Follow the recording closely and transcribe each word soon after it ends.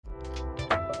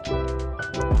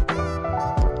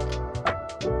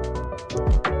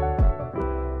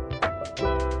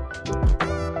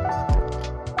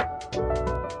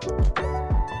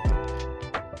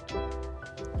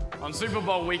On Super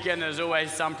Bowl weekend, there's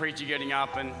always some preacher getting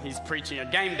up and he's preaching a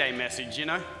game day message, you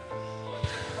know?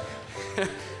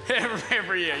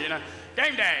 every year, you know?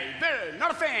 Game day, better,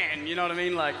 not a fan, you know what I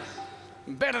mean? Like,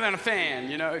 better than a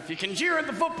fan, you know? If you can cheer at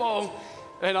the football,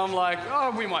 and I'm like,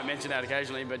 oh, we might mention that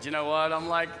occasionally, but you know what? I'm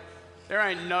like, there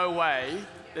ain't no way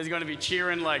there's going to be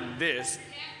cheering like this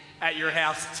at your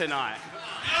house tonight.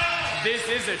 This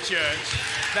is a church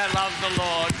that loves the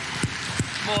Lord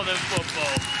more than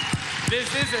football. This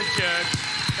is a church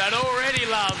that already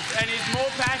loves and is more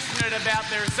passionate about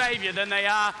their Savior than they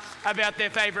are about their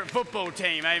favorite football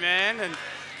team, amen? And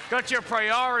got your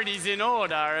priorities in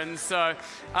order, and so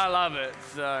I love it.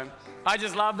 So I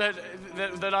just love that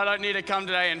I don't need to come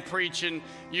today and preach and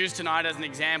use tonight as an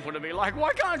example to be like,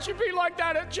 why can't you be like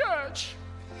that at church?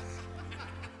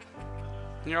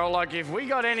 And you're all like, if we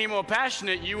got any more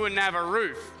passionate, you wouldn't have a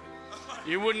roof.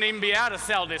 You wouldn't even be able to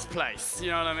sell this place.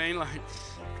 You know what I mean? Like,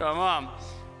 come on.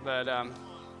 But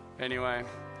anyway,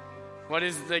 what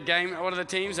is the game? What are the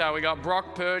teams? We got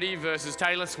Brock Purdy versus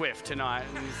Taylor Swift tonight.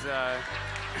 And,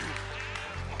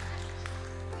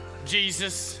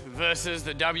 Jesus versus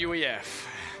the WEF.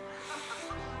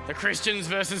 The Christians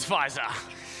versus Pfizer.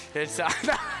 It's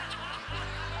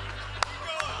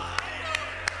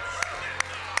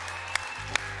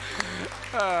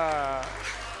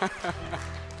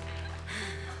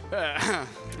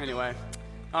anyway,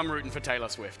 I'm rooting for Taylor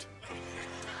Swift.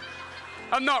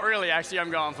 I'm not really, actually.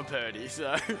 I'm going for Purdy.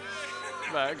 So,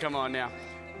 but come on now.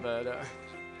 But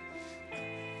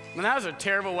that was a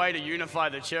terrible way to unify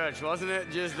the church, wasn't it?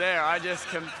 Just there, I just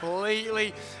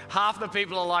completely. Half the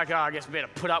people are like, oh, I guess we better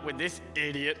put up with this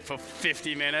idiot for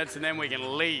 50 minutes and then we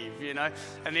can leave, you know.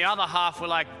 And the other half were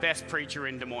like, best preacher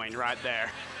in Des Moines, right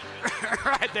there.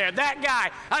 Right there, that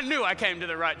guy. I knew I came to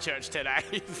the right church today.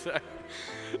 So,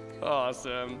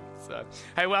 awesome. So,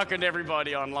 hey, welcome to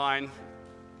everybody online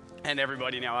and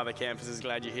everybody in our other campuses.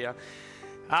 Glad you're here.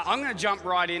 I'm going to jump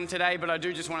right in today, but I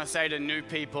do just want to say to new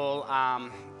people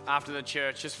after the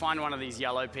church, just find one of these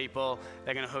yellow people.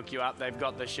 They're going to hook you up. They've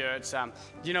got the shirts.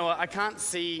 You know what? I can't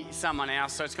see someone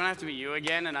else, so it's going to have to be you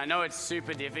again. And I know it's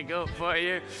super difficult for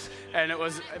you. And it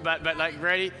was, but like,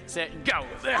 ready, set, go.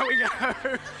 There we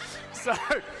go. So,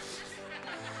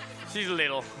 she's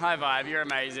little. High five. You're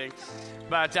amazing.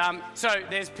 But so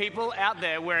there's people out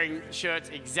there wearing shirts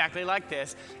exactly like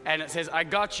this, and it says, I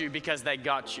got you, because they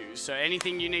got you. So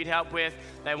anything you need help with,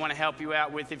 they want to help you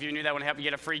out with. If you're new, they want to help you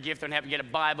get a free gift, they want to help you get a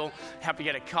Bible, help you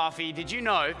get a coffee. Did you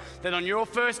know that on your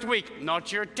first week,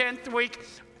 not your 10th week,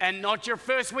 and not your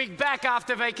first week back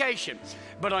after vacation,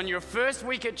 but on your first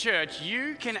week at church,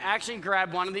 you can actually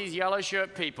grab one of these yellow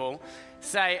shirt people,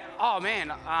 say, oh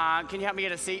man, can you help me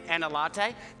get a seat and a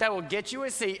latte? They will get you a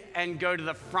seat and go to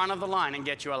the front of the line and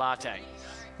get you a latte.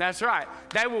 That's right.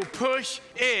 They will push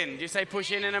in. Do you say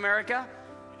push in America?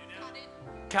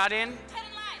 Cut in?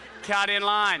 Cut in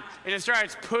line. In Australia,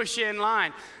 it's push in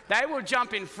line. They will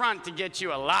jump in front to get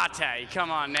you a latte.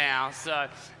 Come on now. So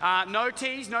no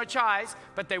teas, no chais,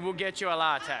 but they will get you a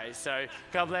latte. So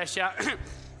God bless you.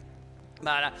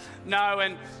 But no,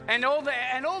 and all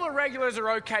the regulars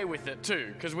are okay with it too,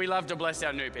 because we love to bless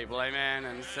our new people, amen.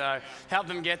 And so help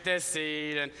them get their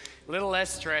seat, and a little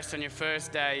less stress on your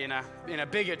first day in a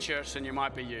bigger church than you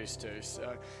might be used to.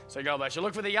 So God bless you.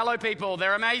 Look for the yellow people;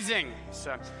 they're amazing.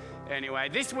 So anyway,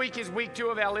 this week is week 2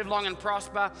 of our Live Long and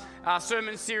Prosper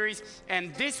sermon series,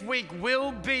 and this week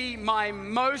will be my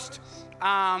most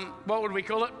what would we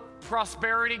call it?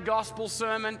 Prosperity gospel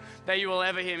sermon that you will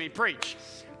ever hear me preach.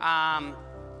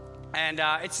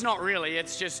 It's not really,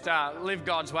 it's just live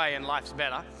God's way and life's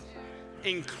better,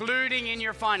 including in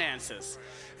your finances.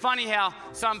 Funny how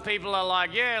some people are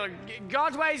like, yeah,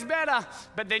 God's way's better,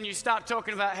 but then you start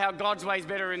talking about how God's way's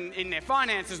better in their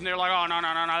finances, and they're like, oh, no,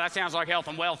 that sounds like health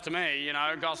and wealth to me, you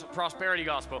know, prosperity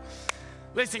gospel.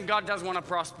 Listen, God does want to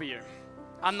prosper you.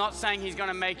 I'm not saying he's going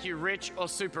to make you rich or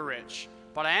super rich.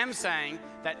 But I am saying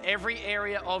that every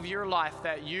area of your life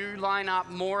that you line up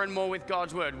more and more with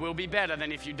God's word will be better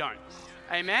than if you don't.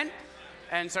 Amen?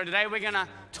 And so today we're going to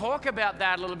talk about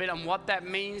that a little bit and what that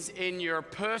means in your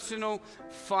personal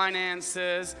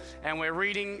finances. And we're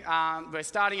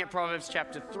starting at Proverbs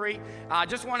chapter 3. I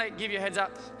just want to give you a heads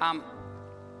up.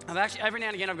 I've actually, every now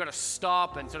and again, I've got to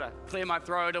stop and sort of clear my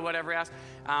throat or whatever else.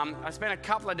 I spent a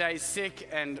couple of days sick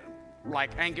and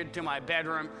like anchored to my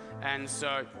bedroom. And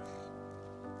so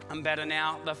I'm better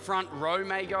now. The front row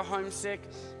may go homesick,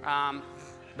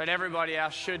 but everybody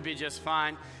else should be just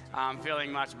fine. I'm feeling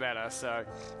much better. So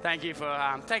thank you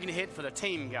for taking a hit for the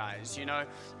team, guys,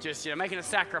 just making a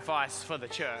sacrifice for the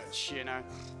church,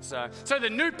 So the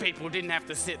new people didn't have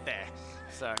to sit there.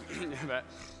 So, but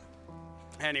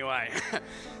Anyway,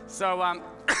 so,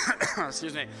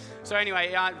 excuse me. So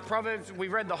anyway, Proverbs, we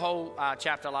read the whole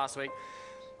chapter last week.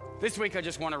 This week I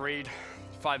just want to read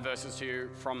 5 verses to you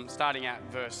from starting at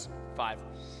verse 5.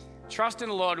 Trust in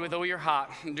the Lord with all your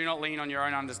heart and do not lean on your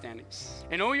own understanding.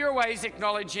 In all your ways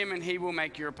acknowledge him and he will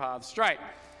make your path straight.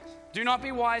 Do not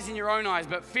be wise in your own eyes,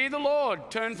 but fear the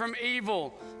Lord. Turn from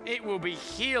evil. It will be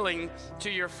healing to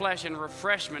your flesh and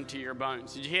refreshment to your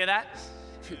bones. Did you hear that?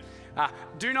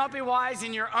 Do not be wise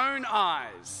in your own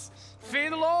eyes.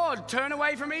 Fear the Lord. Turn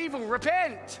away from evil.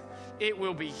 Repent. It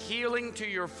will be healing to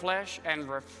your flesh and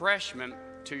refreshment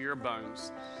to your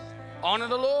bones. Honor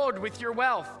the Lord with your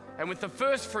wealth and with the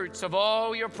first fruits of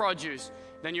all your produce.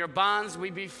 Then your barns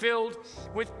will be filled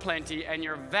with plenty and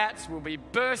your vats will be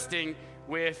bursting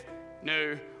with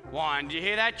new wine. Do you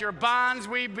hear that? Your barns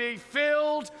will be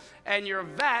filled and your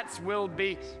vats will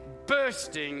be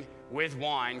bursting with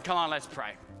wine. Come on, let's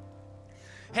pray.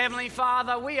 Heavenly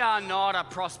Father, we are not a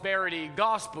prosperity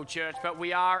gospel church, but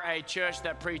we are a church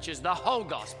that preaches the whole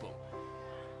gospel.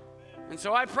 And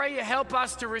so I pray you help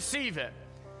us to receive it.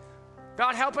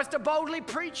 God, help us to boldly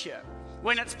preach it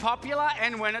when it's popular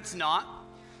and when it's not,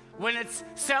 when it's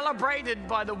celebrated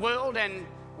by the world and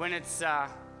when it's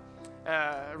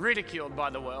ridiculed by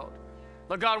the world.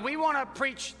 Lord God, we want to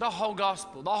preach the whole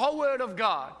gospel, the whole word of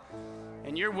God.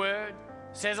 And your word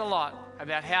says a lot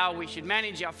about how we should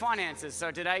manage our finances. So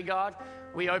today, God,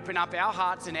 we open up our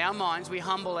hearts and our minds, we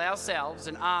humble ourselves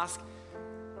and ask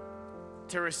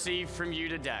to receive from you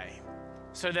today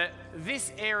so that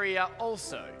this area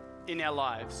also in our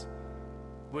lives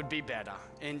would be better.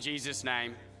 In Jesus'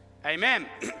 name, amen.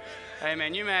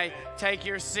 Amen. You may take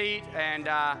your seat and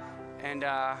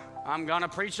I'm going to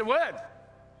preach the word.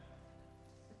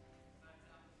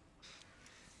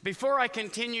 Before I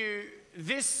continue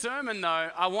this sermon, though,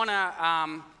 I want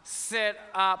to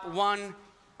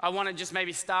I want to just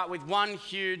maybe start with one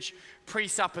huge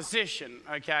presupposition,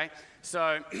 okay?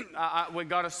 So we've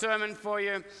got a sermon for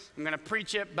you. I'm going to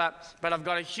preach it, but I've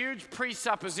got a huge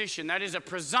presupposition. That is a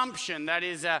presumption. That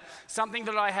is something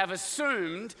that I have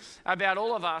assumed about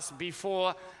all of us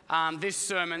before this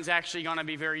sermon's actually going to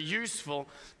be very useful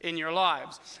in your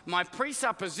lives. My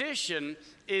presupposition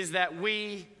is that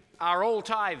we are all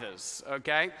tithers,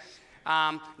 okay?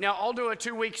 Now, I'll do a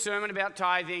 2-week sermon about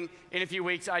tithing in a few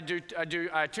weeks. I do a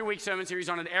 2-week sermon series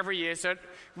on it every year. So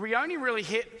we only really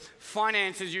hit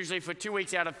finances usually for 2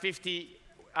 weeks out of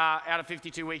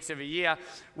 52 weeks of a year,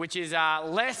 which is a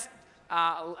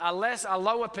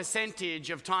lower percentage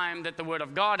of time that the Word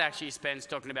of God actually spends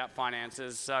talking about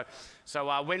finances.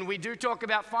 So when we do talk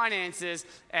about finances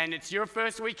and it's your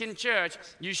first week in church,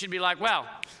 you should be like, well,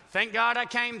 thank God I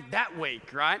came that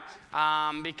week, right?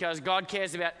 Because God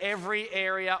cares about every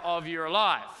area of your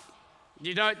life. Do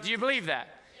you believe that?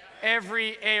 Yeah.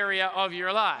 Every area of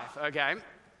your life, okay?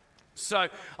 So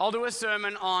I'll do a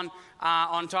sermon on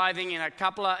tithing in a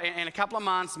couple of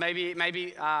months, maybe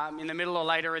in the middle or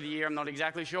later of the year. I'm not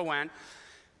exactly sure when.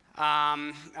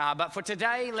 But for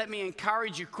today, let me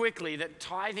encourage you quickly that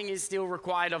tithing is still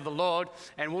required of the Lord.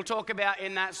 And we'll talk about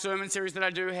in that sermon series that I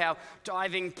do how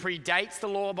tithing predates the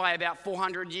law by about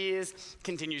 400 years,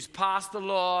 continues past the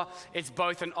law. It's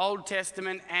both an Old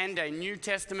Testament and a New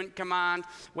Testament command.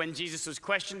 When Jesus was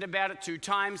questioned about it 2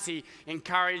 times, he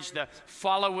encouraged the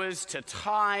followers to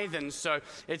tithe. And so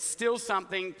it's still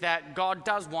something that God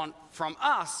does want from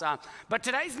us. But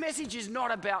today's message is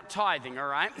not about tithing, all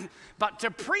right? But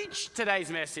to preach today's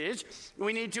message,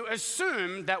 we need to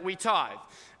assume that we tithe.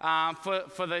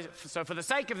 For the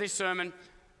sake of this sermon,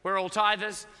 we're all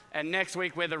tithers, and next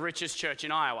week we're the richest church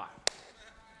in Iowa.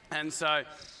 And so,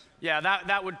 yeah,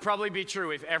 that would probably be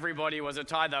true if everybody was a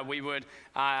tither. We would,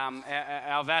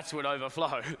 our vats would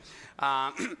overflow.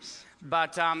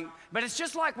 But it's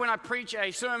just like when I preach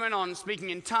a sermon on speaking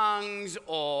in tongues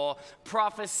or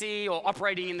prophecy or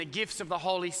operating in the gifts of the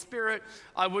Holy Spirit,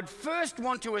 I would first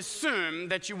want to assume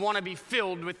that you want to be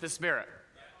filled with the Spirit.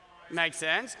 Makes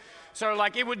sense? So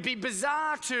like it would be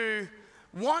bizarre to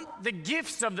want the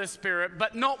gifts of the Spirit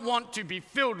but not want to be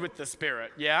filled with the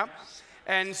Spirit, yeah?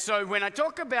 And so when I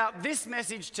talk about this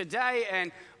message today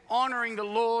and honoring the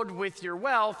Lord with your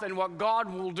wealth and what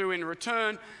God will do in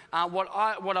return, what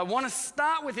I want to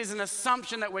start with is an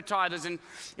assumption that we're tithers. And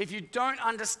if you don't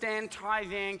understand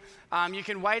tithing, you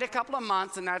can wait a couple of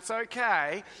months and that's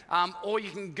okay. Or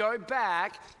you can go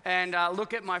back and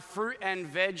look at my fruit and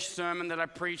veg sermon that I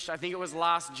preached. I think it was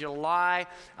last July.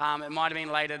 It might have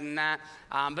been later than that.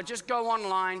 But just go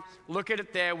online, look at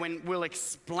it there when we'll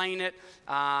explain it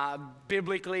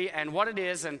biblically and what it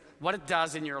is and what it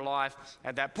does in your life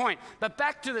at that point. But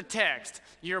back to the text.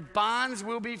 Your barns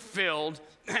will be filled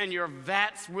and your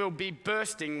vats will be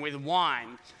bursting with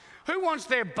wine. Who wants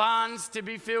their barns to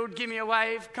be filled? Give me a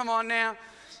wave. Come on now.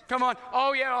 Come on.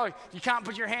 Oh, yeah. Oh, you can't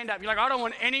put your hand up. You're like, I don't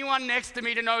want anyone next to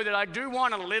me to know that I do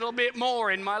want a little bit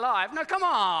more in my life. No, come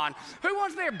on. Who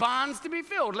wants their barns to be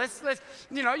filled?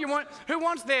 Who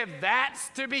wants their vats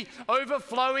to be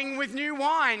overflowing with new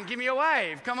wine? Give me a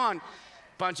wave. Come on.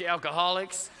 Bunch of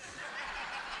alcoholics.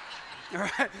 All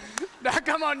right. Now,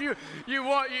 come on. You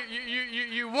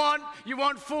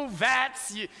want full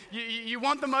vats. You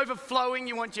want them overflowing.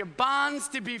 You want your barns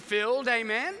to be filled.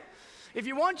 Amen. If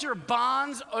you want your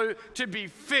barns to be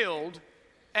filled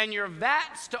and your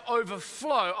vats to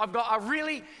overflow, I've got a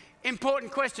really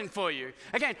important question for you.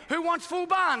 Again, who wants full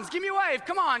barns? Give me a wave.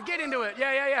 Come on, get into it.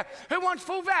 Yeah. Who wants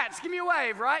full vats? Give me a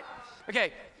wave, right?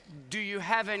 Okay, do you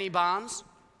have any barns?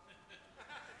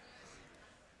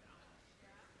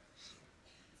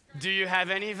 Do you have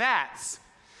any vats?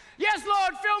 Yes,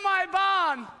 Lord, fill my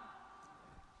barn.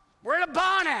 Where the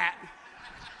barn at?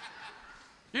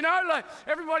 You know, like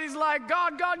everybody's like,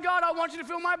 God, I want you to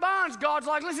fill my barns. God's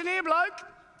like, listen here, bloke,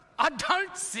 I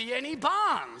don't see any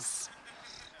barns.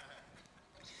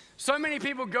 So many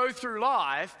people go through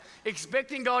life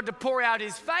expecting God to pour out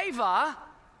his favor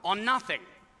on nothing.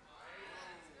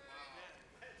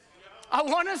 I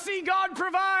want to see God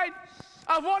provide.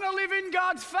 I want to live in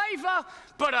God's favor,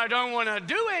 but I don't want to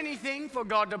do anything for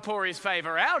God to pour his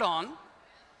favor out on.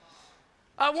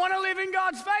 I want to live in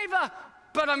God's favor,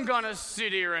 but I'm going to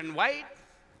sit here and wait.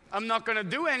 I'm not going to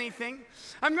do anything.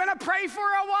 I'm going to pray for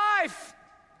a wife,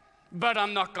 but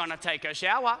I'm not going to take a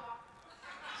shower.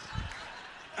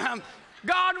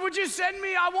 God, would you send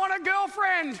me? I want a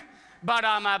girlfriend, but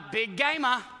I'm a big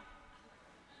gamer.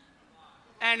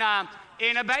 And I'm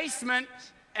in a basement,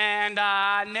 and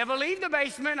I never leave the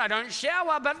basement. I don't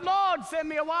shower, but Lord, send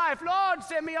me a wife. Lord,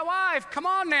 send me a wife. Come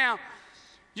on now.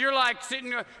 You're like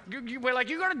sitting, we're like,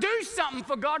 you got to do something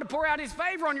for God to pour out his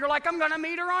favor on. You're like, I'm going to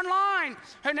meet her online.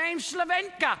 Her name's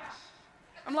Slavenka.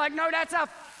 I'm like, no, that's a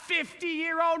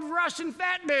 50-year-old Russian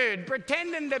fat dude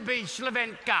pretending to be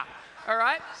Slavenka. All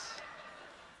right?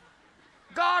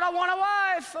 God, I want a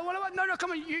wife. No,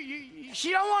 come on.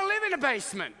 She don't want to live in a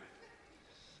basement.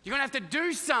 You're going to have to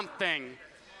do something.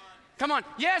 Come on.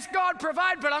 Yes, God,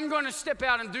 provide, but I'm going to step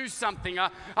out and do something. I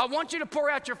want you to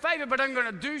pour out your favor, but I'm going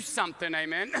to do something.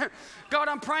 Amen. God,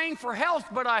 I'm praying for health,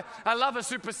 but I love a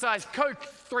supersized Coke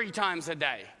 3 times a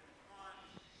day.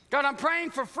 God, I'm praying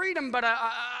for freedom, but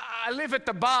I live at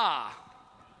the bar.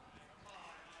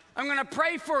 I'm going to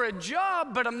pray for a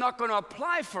job, but I'm not going to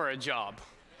apply for a job.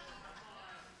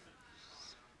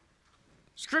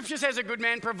 Scripture says a good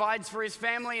man provides for his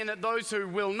family, and that those who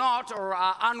will not or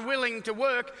are unwilling to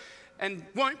work and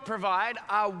won't provide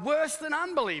are worse than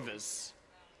unbelievers.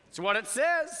 That's what it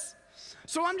says.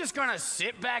 So I'm just going to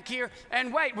sit back here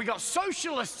and wait. We got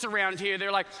socialists around here.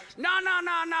 They're like, no.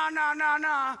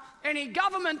 Any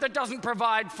government that doesn't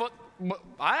provide for...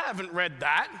 I haven't read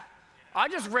that. I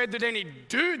just read that any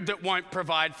dude that won't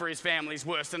provide for his family is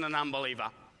worse than an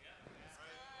unbeliever.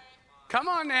 Come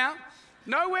on now.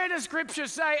 Nowhere does Scripture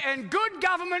say, and good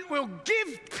government will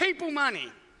give people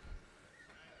money.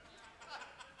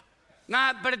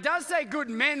 Nah, but it does say good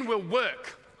men will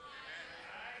work.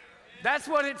 That's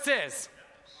what it says.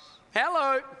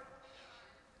 Hello.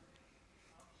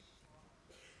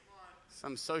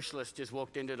 Some socialist just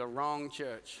walked into the wrong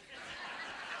church.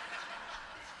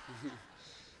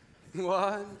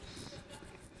 What?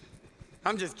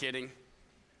 I'm just kidding.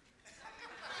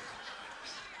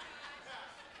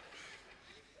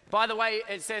 By the way,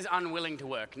 it says unwilling to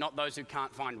work, not those who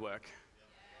can't find work.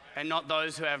 And not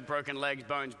those who have broken legs,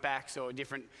 bones, backs, or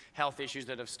different health issues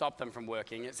that have stopped them from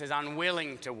working. It says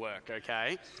unwilling to work,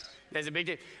 okay? There's a big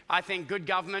deal. I think good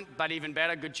government, but even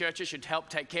better, good churches should help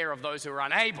take care of those who are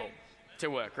unable to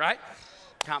work, right?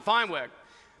 Can't find work.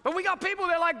 But we got people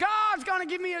that are like, God's going to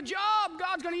give me a job.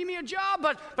 God's going to give me a job.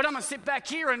 But I'm going to sit back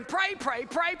here and pray.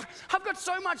 I've got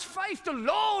so much faith. The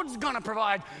Lord's going to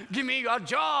provide. Give me a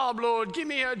job, Lord. Give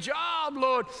me a job,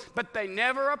 Lord. But they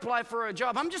never apply for a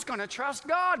job. I'm just going to trust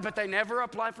God, but they never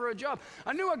apply for a job.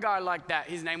 I knew a guy like that.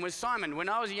 His name was Simon. When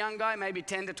I was a young guy, maybe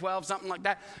 10 to 12, something like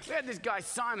that, we had this guy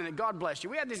Simon, that God bless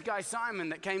you. We had this guy Simon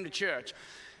that came to church.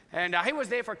 And he was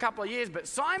there for a couple of years, but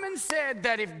Simon said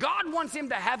that if God wants him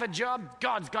to have a job,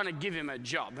 God's going to give him a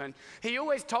job. And he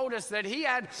always told us that he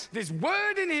had this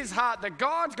word in his heart that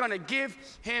God's going to give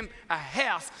him a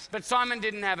house, but Simon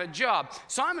didn't have a job.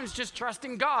 Simon's just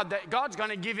trusting God that God's going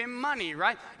to give him money,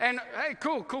 right? And hey,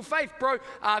 cool faith, bro,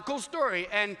 cool story.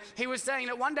 And he was saying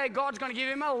that one day God's going to give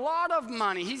him a lot of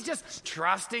money. He's just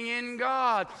trusting in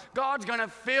God. God's going to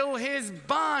fill his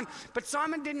barn, but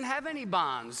Simon didn't have any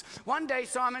barns. One day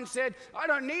Simon said, I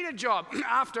don't need a job.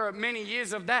 After many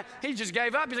years of that, he just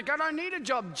gave up. He's like, I don't need a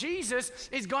job. Jesus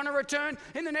is going to return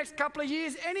in the next couple of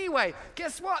years anyway.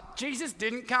 Guess what? Jesus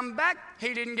didn't come back.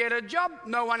 He didn't get a job.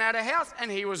 No one had a house,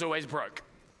 and he was always broke.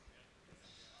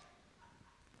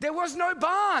 There was no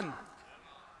barn.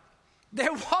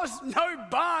 There was no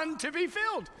barn to be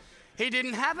filled. He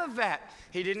didn't have a vat.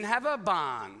 He didn't have a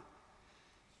barn.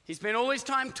 He spent all his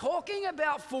time talking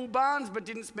about full barns, but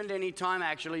didn't spend any time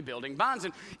actually building barns.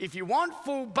 And if you want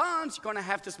full barns, you're going to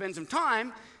have to spend some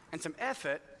time and some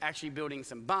effort actually building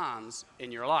some barns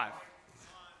in your life.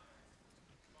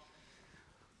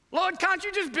 Lord, can't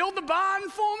you just build the barn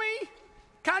for me?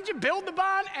 Can't you build the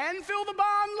barn and fill the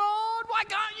barn, Lord? Why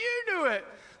can't you do it?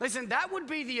 Listen, that would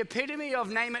be the epitome of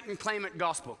name it and claim it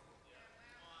gospel.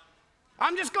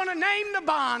 I'm just going to name the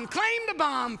barn, claim the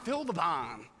barn, fill the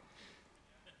barn.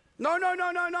 No.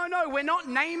 We're not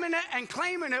naming it and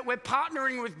claiming it. We're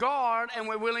partnering with God, and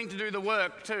we're willing to do the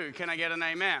work too. Can I get an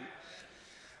amen?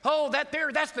 Oh,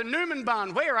 that's the Newman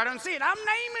barn. Where? I don't see it. I'm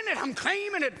naming it. I'm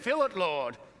claiming it. Fill it,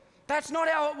 Lord. That's not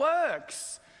how it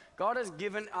works. God has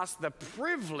given us the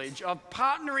privilege of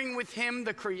partnering with him,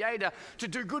 the Creator, to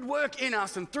do good work in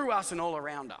us and through us and all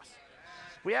around us.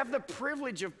 We have the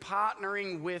privilege of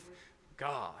partnering with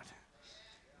God.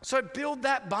 So build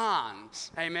that barn.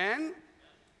 Amen?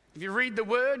 If you read the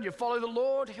word, you follow the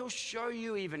Lord, he'll show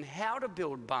you even how to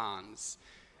build barns.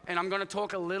 And I'm going to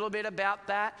talk a little bit about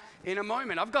that in a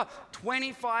moment. I've got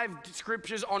 25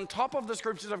 scriptures on top of the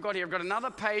scriptures I've got here. I've got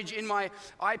another page in my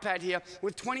iPad here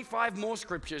with 25 more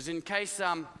scriptures in case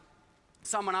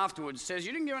someone afterwards says,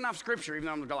 you didn't give enough scripture, even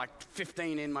though I've got like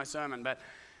 15 in my sermon. But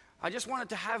I just wanted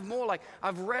to have more. Like,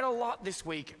 I've read a lot this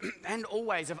week and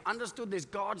always I've understood this.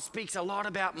 God speaks a lot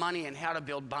about money and how to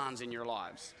build barns in your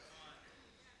lives.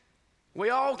 We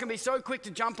all can be so quick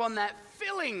to jump on that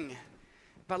filling,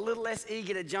 but a little less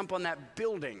eager to jump on that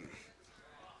building.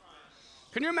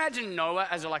 Can you imagine Noah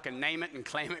as like a name it and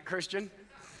claim it Christian?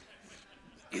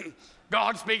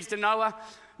 God speaks to Noah.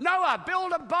 Noah,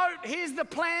 build a boat. Here's the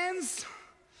plans.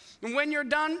 And when you're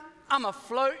done, I'm going to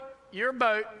float your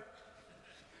boat.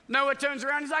 Noah turns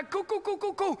around. He's like,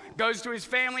 cool. Goes to his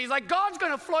family. He's like, God's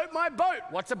going to float my boat.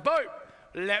 What's a boat?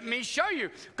 Let me show you.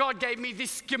 God gave me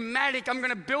this schematic. I'm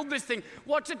going to build this thing.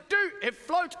 What's it do? It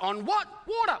floats on what?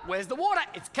 Water. Where's the water?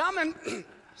 It's coming.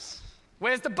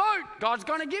 Where's the boat? God's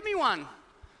going to give me one.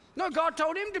 No, God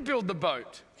told him to build the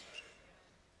boat.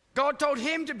 God told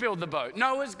him to build the boat.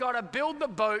 Noah's got to build the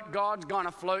boat. God's going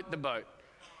to float the boat.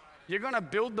 You're going to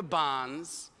build the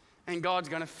barns, and God's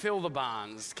going to fill the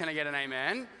barns. Can I get an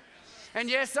amen? And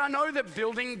yes, I know that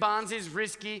building barns is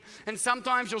risky, and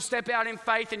sometimes you'll step out in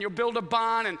faith and you'll build a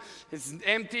barn and it's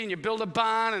empty, and you build a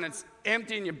barn and it's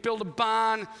empty, and you build a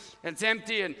barn and it's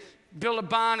empty, and build a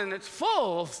barn and it's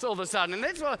full all of a sudden. And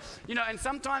that's what, and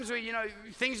sometimes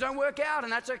things don't work out,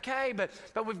 and that's okay, but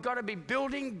we've got to be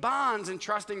building barns and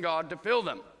trusting God to fill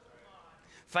them.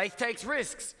 Faith takes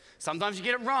risks. Sometimes you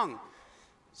get it wrong.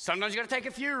 Sometimes you got to take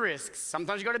a few risks.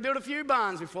 Sometimes you got to build a few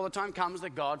barns before the time comes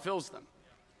that God fills them.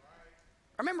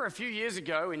 I remember a few years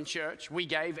ago in church, we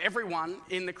gave everyone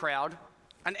in the crowd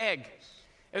an egg.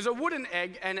 It was a wooden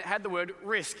egg, and it had the word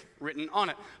risk written on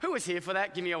it. Who was here for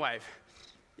that? Give me a wave.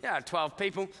 Yeah, 12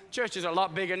 people. Churches are a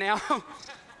lot bigger now.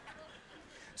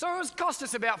 So it cost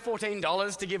us about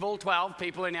 $14 to give all 12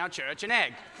 people in our church an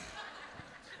egg.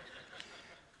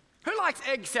 Who likes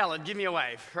egg salad? Give me a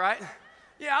wave, right?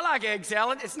 Yeah, I like egg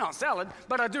salad. It's not salad,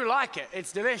 but I do like it.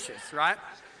 It's delicious, right?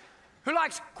 Who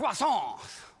likes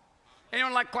croissants?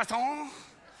 Anyone like croissants?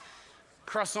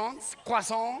 Croissants.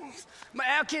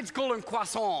 Our kids call them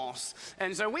croissants.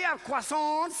 And so we have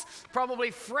croissants, probably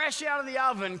fresh out of the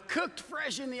oven, cooked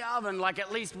fresh in the oven, like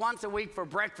at least once a week for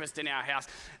breakfast in our house.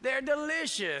 They're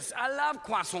delicious. I love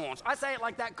croissants. I say it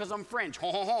like that because I'm French.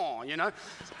 But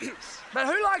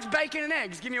who likes bacon and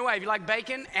eggs? Give me a wave. You like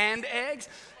bacon and eggs?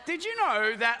 Did you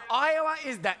know that Iowa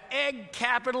is the egg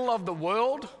capital of the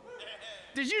world?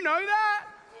 Did you know that?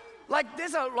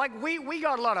 We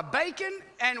got a lot of bacon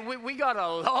and we got a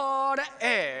lot of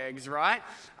eggs, right?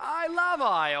 I love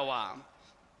Iowa.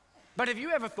 But have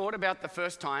you ever thought about the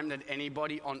first time that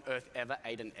anybody on earth ever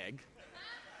ate an egg?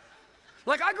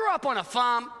 Like, I grew up on a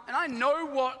farm, and I know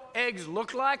what eggs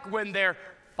look like when they're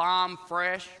farm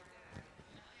fresh.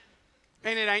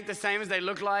 And it ain't the same as they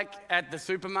look like at the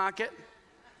supermarket.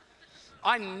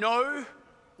 I know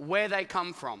where they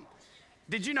come from.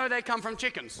 Did you know they come from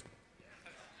chickens?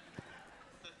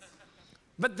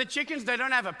 But the chickens, they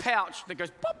don't have a pouch that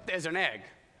goes, pop, there's an egg.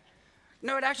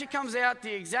 No, it actually comes out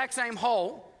the exact same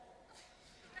hole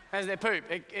as their poop.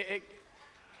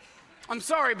 I'm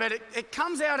sorry, but it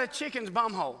comes out a chicken's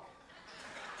bum hole.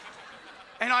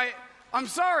 And I'm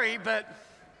sorry, but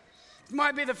it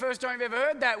might be the first time you've ever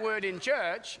heard that word in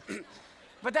church,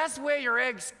 but that's where your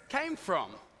eggs came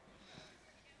from.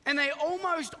 And they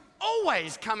almost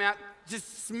always come out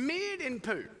just smeared in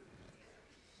poo.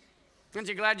 Aren't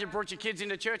you glad you brought your kids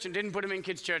into church and didn't put them in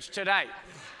kids' church today?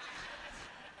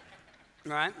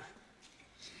 Right?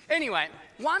 Anyway,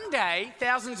 one day,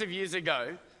 thousands of years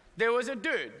ago, there was a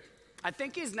dude. I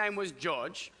think his name was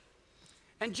George.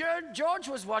 And George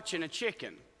was watching a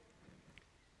chicken.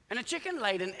 And a chicken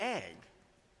laid an egg.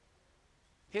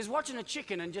 He was watching a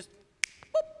chicken and just,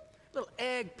 boop, a little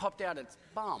egg popped out its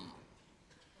bum.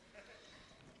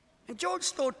 And George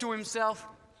thought to himself,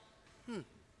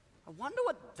 I wonder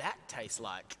what that tastes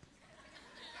like.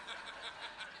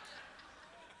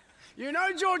 You know,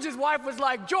 George's wife was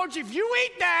like, George, if you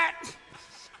eat that,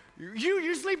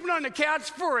 you sleeping on the couch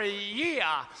for a year.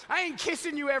 I ain't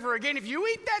kissing you ever again. If you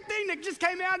eat that thing that just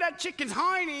came out of that chicken's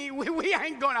hiney, we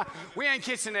ain't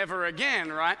kissing ever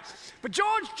again, right? But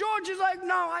George is like,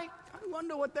 no, I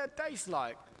wonder what that tastes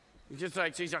like. He's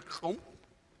like, oh.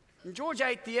 And George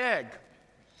ate the egg.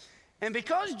 And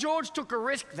because George took a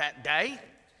risk that day,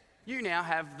 you now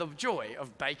have the joy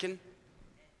of bacon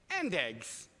and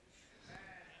eggs.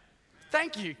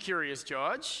 Thank you, Curious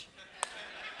George,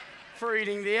 for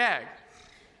eating the egg.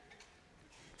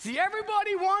 See,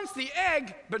 everybody wants the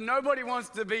egg, but nobody wants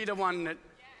to be the one that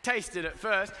tasted it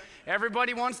first.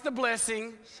 Everybody wants the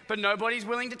blessing, but nobody's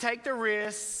willing to take the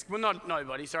risk. Well,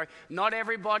 not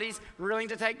everybody's willing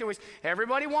to take the risk.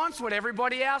 Everybody wants what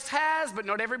everybody else has, but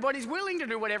not everybody's willing to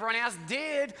do what everyone else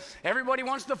did. Everybody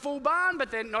wants the full barn,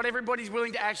 but then not everybody's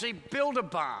willing to actually build a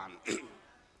barn.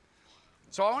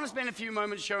 So I want to spend a few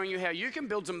moments showing you how you can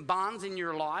build some barns in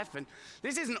your life. And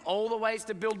this isn't all the ways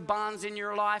to build barns in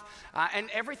your life. And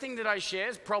everything that I share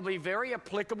is probably very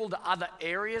applicable to other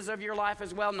areas of your life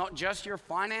as well, not just your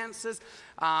finances.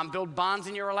 Build barns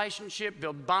in your relationship,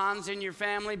 build barns in your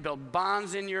family, build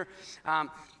barns in your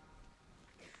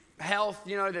health.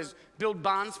 You know, there's build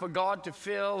barns for God to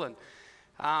fill. And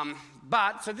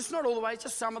so this is not all the ways,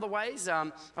 just some of the ways.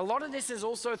 A lot of this is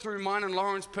also through mine and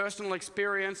Lauren's personal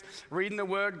experience, reading the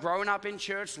Word, growing up in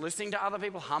church, listening to other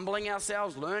people, humbling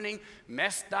ourselves, learning,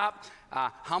 messed up,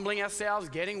 humbling ourselves,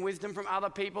 getting wisdom from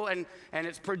other people, and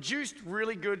it's produced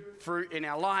really good fruit in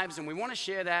our lives, and we want to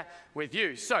share that with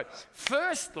you. So,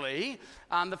 firstly,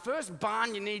 the first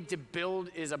barn you need to build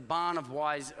is a barn of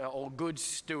wise or good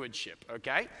stewardship,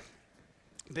 okay?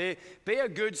 Be a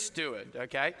good steward,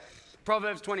 okay?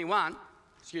 Proverbs 21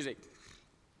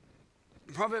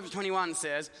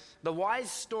 says, the wise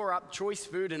store up choice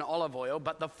food and olive oil,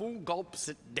 but the fool gulps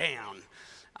it down.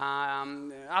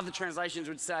 Other translations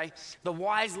would say, the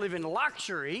wise live in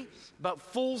luxury, but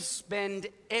fools spend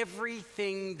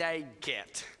everything they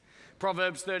get.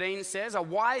 Proverbs 13 says, a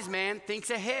wise man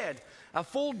thinks ahead, a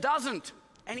fool doesn't.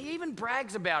 And he even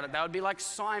brags about it. That would be like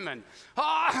Simon.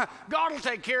 Oh, God will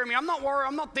take care of me. I'm not worried.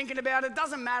 I'm not thinking about it.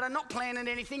 Doesn't matter. Not planning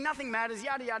anything. Nothing matters.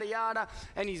 Yada, yada, yada.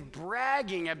 And he's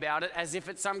bragging about it as if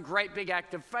it's some great big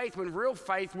act of faith, when real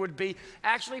faith would be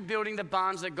actually building the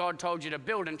barns that God told you to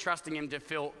build and trusting him to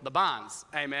fill the barns.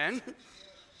 Amen.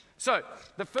 So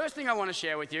the first thing I want to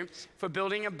share with you for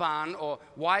building a barn or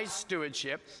wise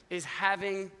stewardship is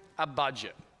having a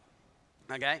budget.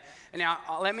 Okay, and now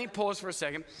let me pause for a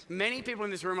second. Many people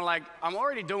in this room are like, I'm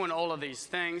already doing all of these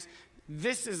things.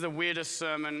 This is the weirdest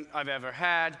sermon I've ever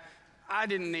had. I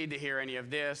didn't need to hear any of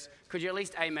this. Could you at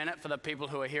least amen it for the people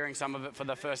who are hearing some of it for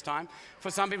the first time?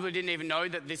 For some people who didn't even know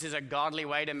that this is a godly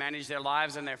way to manage their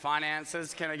lives and their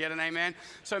finances, can I get an amen?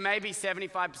 So maybe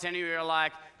 75% of you are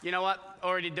like, you know what,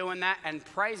 already doing that, and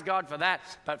praise God for that.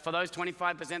 But for those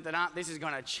 25% that aren't, this is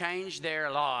going to change their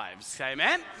lives.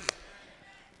 Amen?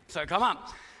 So come on.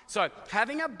 So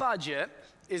having a budget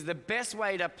is the best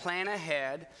way to plan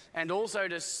ahead and also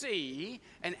to see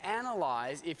and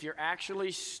analyze if you're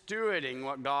actually stewarding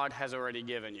what God has already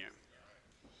given you.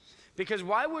 Because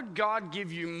why would God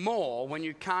give you more when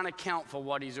you can't account for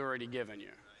what he's already given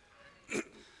you?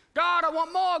 God, I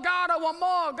want more. God, I want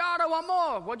more. God, I want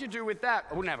more. What'd you do with that?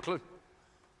 I wouldn't have a clue.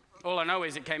 All I know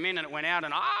is it came in and it went out,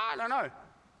 and I don't know.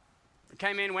 It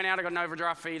came in, went out, I got an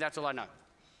overdraft fee. That's all I know.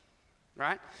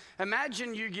 right?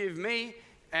 Imagine you give me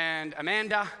and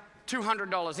Amanda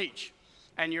 $200 each.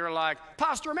 And you're like,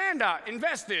 Pastor Amanda,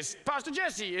 invest this. Pastor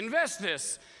Jesse, invest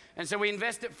this. And so we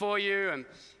invest it for you. And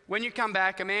when you come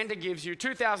back, Amanda gives you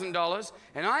 $2,000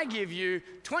 and I give you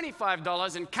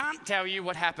 $25 and can't tell you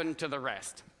what happened to the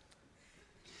rest.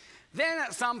 Then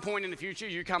at some point in the future,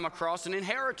 you come across an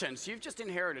inheritance. You've just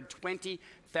inherited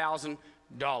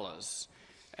 $20,000.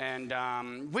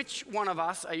 And which one of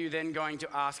us are you then going to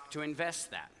ask to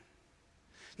invest that?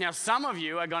 Now, some of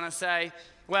you are going to say,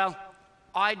 well,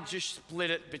 I'd just split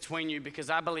it between you because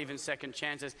I believe in second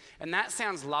chances. And that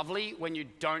sounds lovely when you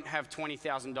don't have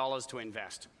 $20,000 to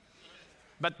invest.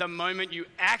 But the moment you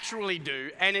actually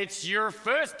do, and it's your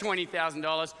first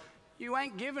 $20,000, you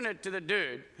ain't giving it to the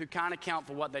dude who can't account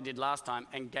for what they did last time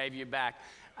and gave you back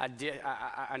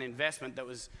an investment that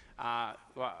was,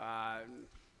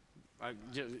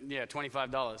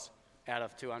 $25 out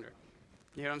of 200.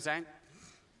 You hear what I'm saying?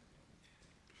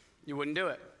 You wouldn't do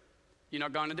it. You're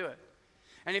not going to do it.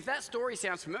 And if that story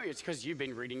sounds familiar, it's because you've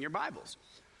been reading your Bibles.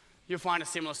 You'll find a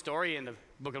similar story in the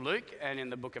book of Luke and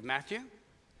in the book of Matthew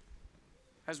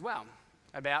as well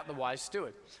about the wise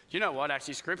steward. You know what?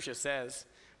 Actually, Scripture says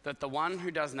that the one who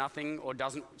does nothing or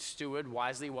doesn't steward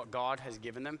wisely what God has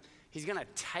given them, he's going to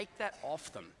take that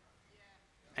off them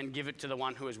and give it to the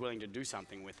one who is willing to do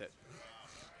something with it.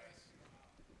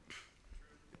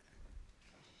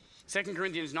 2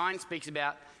 Corinthians 9 speaks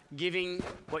about giving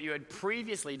what you had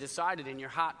previously decided in your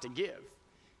heart to give,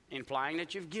 implying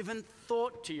that you've given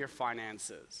thought to your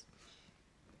finances.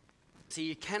 See,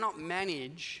 you can't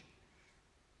manage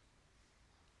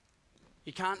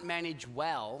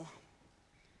well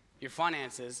your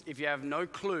finances if you have no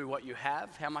clue what you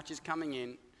have, how much is coming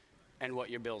in, and what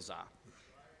your bills are.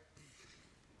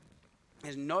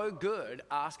 There's no good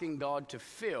asking God to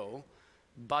fill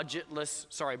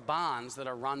barns that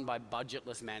are run by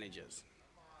budgetless managers.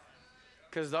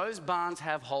 Because those barns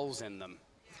have holes in them.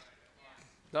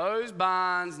 Those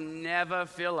barns never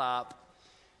fill up.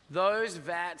 Those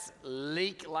vats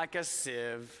leak like a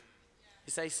sieve.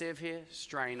 You say sieve here?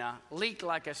 Strainer. Leak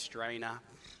like a strainer.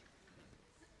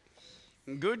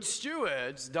 Good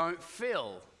stewards don't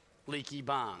fill leaky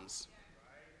barns.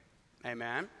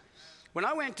 Amen. When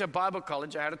I went to Bible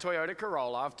college, I had a Toyota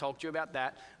Corolla. I've talked to you about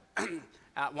that.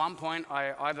 At one point,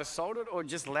 I either sold it or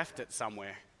just left it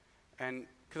somewhere. And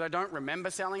because I don't remember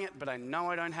selling it, but I know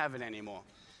I don't have it anymore.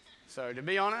 So to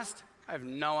be honest, I have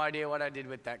no idea what I did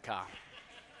with that car.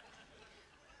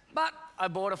 But I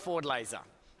bought a Ford Laser.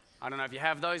 I don't know if you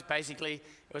have those. Basically,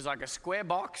 it was like a square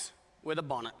box with a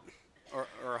bonnet, or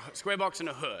a square box and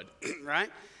a hood,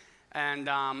 right? And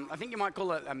I think you might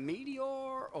call it a Meteor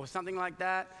or something like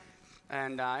that.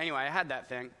 And anyway, I had that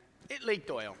thing. It leaked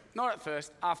oil. Not at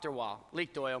first, after a while,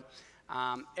 leaked oil.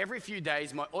 Every few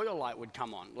days, my oil light would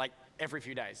come on, like every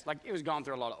few days. Like it was going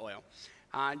through a lot of oil.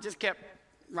 Just kept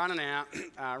running out,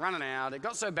 running out. It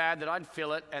got so bad that I'd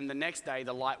fill it, and the next day,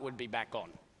 the light would be back on,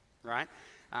 right?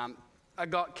 I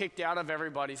got kicked out of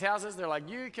everybody's houses. They're like,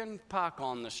 you can park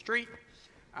on the street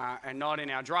and not in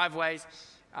our driveways.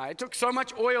 It took so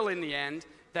much oil in the end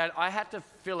that I had to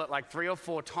fill it like 3 or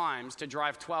 4 times to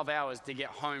drive 12 hours to get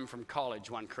home from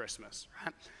college one Christmas,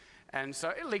 right? And so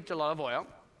it leaked a lot of oil.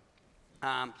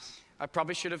 I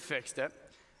probably should have fixed it.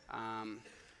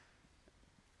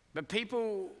 But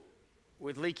people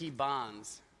with leaky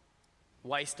barns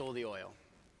waste all the oil.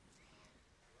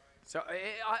 So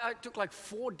I took like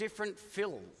 4 different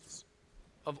fills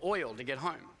of oil to get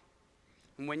home.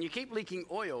 And when you keep leaking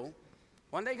oil,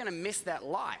 one day you're going to miss that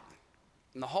light.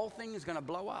 And the whole thing is going to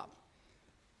blow up.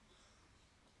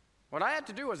 What I had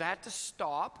to do was I had to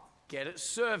stop, get it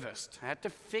serviced. I had to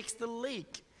fix the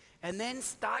leak and then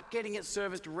start getting it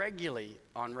serviced regularly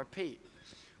on repeat.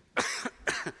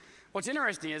 What's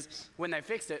interesting is when they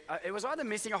fixed it, it was either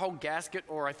missing a whole gasket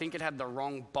or I think it had the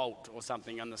wrong bolt or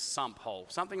something on the sump hole,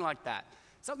 something like that.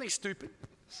 Something stupid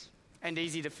and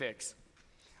easy to fix.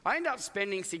 I ended up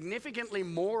spending significantly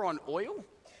more on oil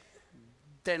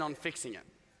than on fixing it.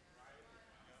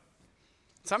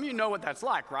 Some of you know what that's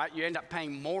like, right? You end up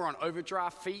paying more on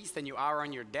overdraft fees than you are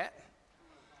on your debt.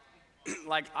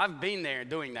 Like, I've been there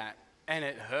doing that, and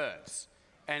it hurts,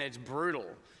 and it's brutal.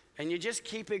 And you just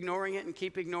keep ignoring it and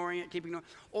keep ignoring it,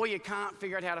 or you can't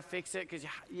figure out how to fix it because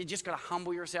you just got to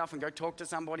humble yourself and go talk to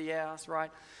somebody else,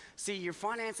 right? See, your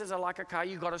finances are like a car.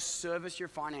 You've got to service your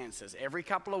finances every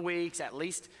couple of weeks, at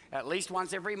least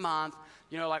once every month.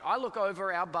 You know, like I look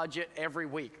over our budget every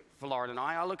week. For Lauren and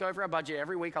I look over our budget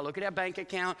every week. I look at our bank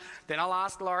account. Then I'll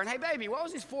ask Lauren, hey, baby, what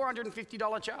was this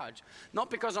 $450 charge? Not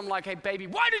because I'm like, hey, baby,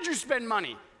 why did you spend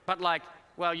money? But like,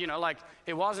 well, like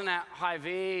it wasn't at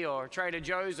Hy-Vee or Trader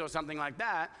Joe's or something like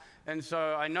that. And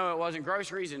so I know it wasn't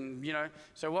groceries, and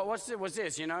so what's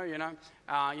this?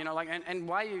 Like, and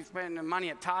why are you spending money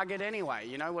at Target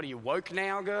anyway? What are you, woke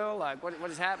now, girl? Like,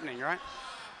 what is happening, right?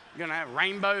 You're gonna have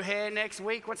rainbow hair next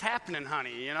week? What's happening,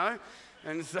 honey?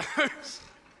 And so,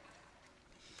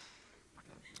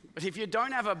 but if you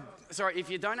don't have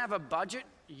a budget,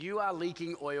 you are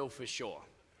leaking oil for sure.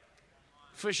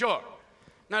 For sure.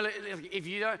 No, if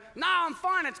you don't, no, I'm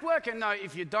fine, it's working. No,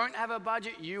 if you don't have a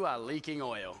budget, you are leaking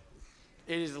oil.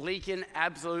 It is leaking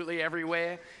absolutely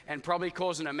everywhere and probably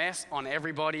causing a mess on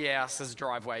everybody else's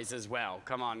driveways as well.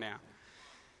 Come on now.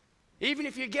 Even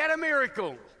if you get a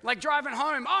miracle, like driving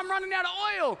home, I'm running out of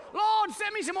oil. Lord,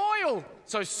 send me some oil.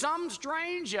 So some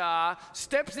stranger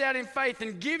steps out in faith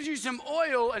and gives you some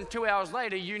oil, and 2 hours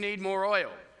later, you need more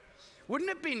oil. Wouldn't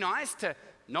it be nice to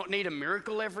not need a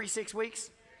miracle every 6 weeks?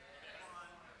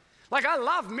 Like, I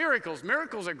love miracles.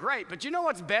 Miracles are great. But you know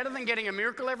what's better than getting a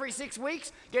miracle every 6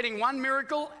 weeks? Getting one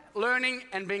miracle, learning,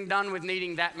 and being done with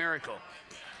needing that miracle.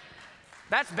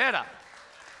 That's better.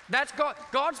 That's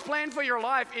God's plan for your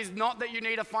life is not that you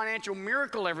need a financial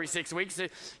miracle every 6 weeks.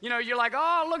 You're like,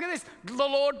 oh, look at this. The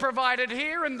Lord provided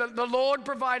here, and the Lord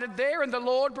provided there, and the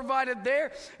Lord provided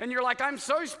there. And you're like, I'm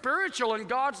so spiritual. And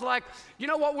God's like, you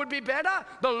know what would be better?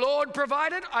 The Lord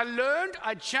provided, I learned,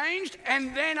 I changed,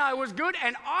 and then I was good,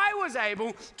 and I was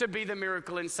able to be the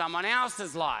miracle in someone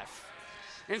else's life.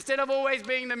 Instead of always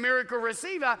being the miracle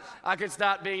receiver, I could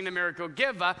start being the miracle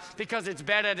giver, because it's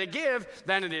better to give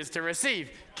than it is to receive.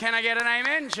 Can I get an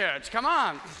amen, church? Come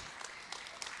on.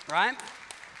 Right?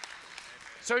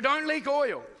 So don't leak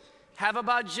oil. Have a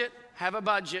budget, have a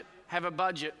budget, have a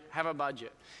budget, have a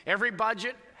budget. Every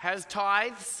budget has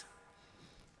tithes.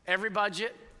 Every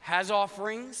budget has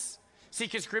offerings. See,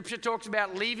 because Scripture talks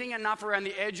about leaving enough around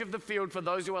the edge of the field for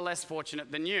those who are less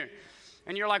fortunate than you.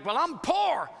 And you're like, well, I'm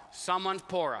poor. Someone's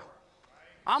poorer.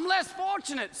 I'm less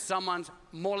fortunate. Someone's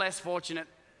more less fortunate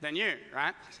than you,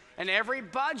 right? And every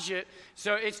budget,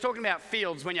 so it's talking about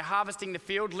fields. When you're harvesting the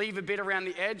field, leave a bit around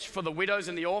the edge for the widows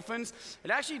and the orphans. It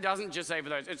actually doesn't just say for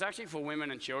those. It's actually for women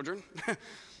and children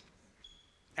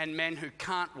and men who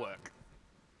can't work.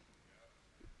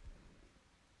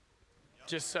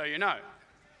 Just so you know.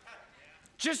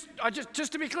 Just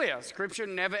to be clear, Scripture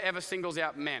never ever singles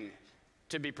out men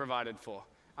to be provided for,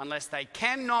 unless they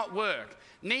cannot work,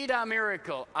 need a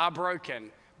miracle, are broken,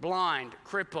 blind,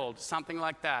 crippled, something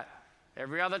like that.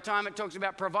 Every other time it talks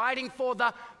about providing for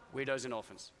the widows and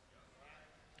orphans.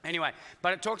 Anyway,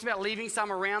 but it talks about leaving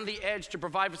some around the edge to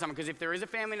provide for someone, because if there is a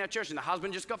family in our church and the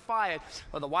husband just got fired,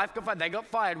 or the wife got fired, they got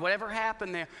fired, whatever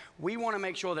happened there, we want to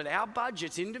make sure that our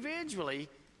budgets individually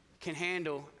can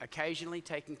handle occasionally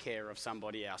taking care of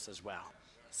somebody else as well.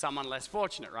 Someone less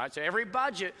fortunate, right? So every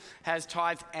budget has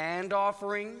tithes and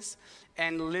offerings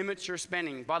and limits your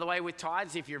spending. By the way, with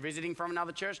tithes, if you're visiting from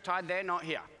another church, tithe there, not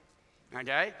here,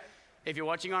 okay? If you're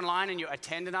watching online and you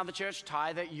attend another church,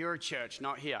 tithe at your church,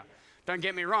 not here. Don't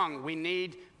get me wrong, we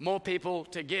need more people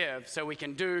to give so we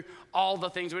can do all the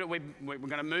things. We're going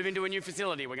to move into a new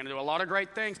facility. We're going to do a lot of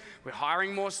great things. We're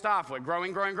hiring more staff. We're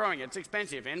growing. It's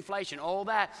expensive, inflation, all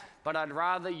that. But I'd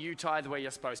rather you tithe where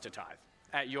you're supposed to tithe,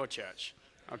 at your church.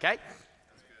 Okay?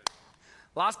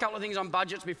 Last couple of things on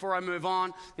budgets before I move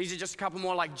on. These are just a couple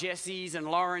more like Jesse's and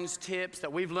Lauren's tips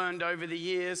that we've learned over the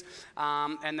years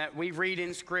and that we read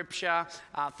in Scripture,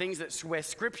 things where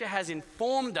Scripture has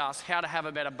informed us how to have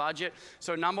a better budget.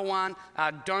 So number one,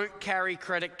 don't carry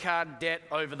credit card debt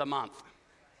over the month.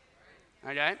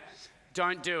 Okay?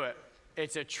 Don't do it.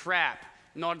 It's a trap.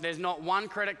 There's not one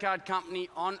credit card company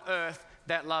on earth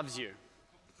that loves you.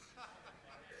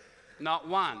 Not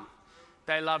one.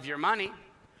 They love your money,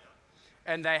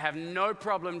 and they have no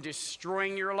problem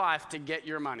destroying your life to get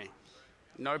your money.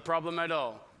 No problem at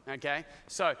all, okay?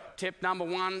 So tip number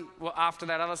one, after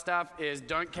that other stuff, is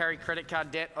don't carry credit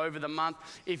card debt over the month.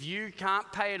 If you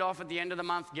can't pay it off at the end of the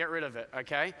month, get rid of it,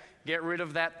 okay? Get rid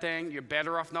of that thing. You're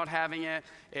better off not having it.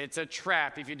 It's a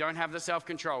trap. If you don't have the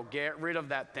self-control, get rid of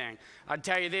that thing. I'd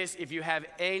tell you this, if you have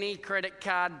any credit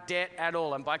card debt at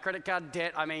all, and by credit card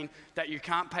debt, I mean that you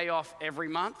can't pay off every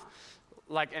month,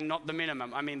 and not the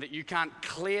minimum. I mean that you can't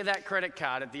clear that credit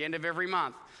card at the end of every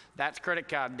month. That's credit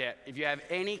card debt. If you have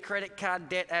any credit card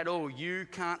debt at all, you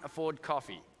can't afford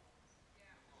coffee.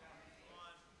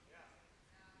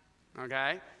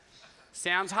 Okay?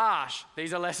 Sounds harsh.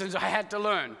 These are lessons I had to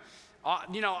learn.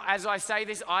 As I say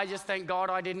this, I just thank God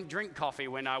I didn't drink coffee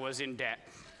when I was in debt.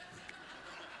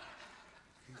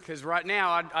 Because right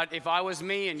now, if I was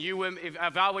me and you were, if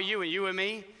I were you and you were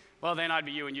me, well, then I'd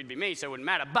be you and you'd be me, so it wouldn't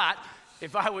matter. But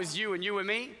if I was you and you were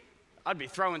me, I'd be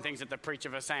throwing things at the preacher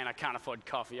for saying I can't afford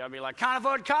coffee. I'd be like, can't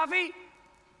afford coffee?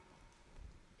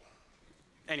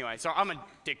 Anyway, so I'm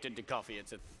addicted to coffee.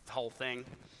 It's a whole thing.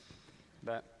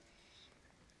 But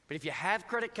if you have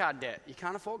credit card debt, you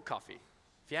can't afford coffee.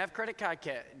 If you have credit card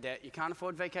debt, you can't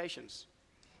afford vacations.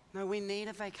 No, we need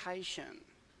a vacation.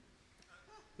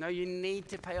 No, you need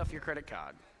to pay off your credit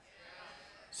card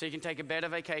so you can take a better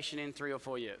vacation in 3 or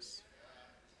 4 years.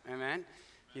 Amen?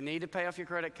 You need to pay off your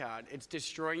credit card. It's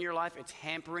destroying your life. It's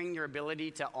hampering your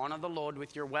ability to honor the Lord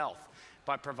with your wealth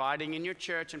by providing in your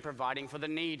church and providing for the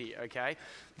needy, okay?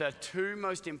 The 2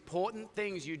 most important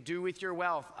things you do with your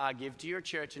wealth are give to your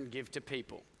church and give to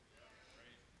people.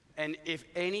 And if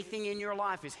anything in your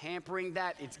life is hampering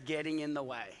that, it's getting in the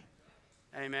way.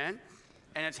 Amen?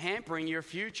 And it's hampering your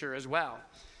future as well.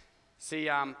 See,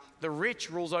 the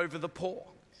rich rules over the poor.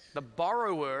 The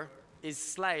borrower is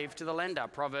slave to the lender.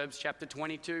 Proverbs chapter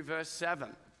 22, verse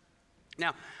 7.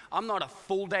 Now, I'm not a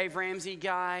full Dave Ramsey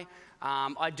guy.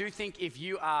 I do think if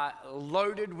you are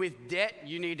loaded with debt,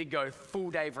 you need to go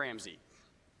full Dave Ramsey.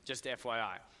 Just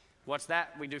FYI. What's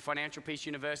that? We do Financial Peace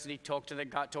University. Talk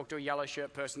to a yellow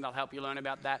shirt person. They'll help you learn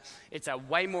about that. It's a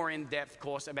way more in-depth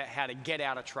course about how to get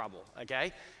out of trouble,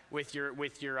 okay, with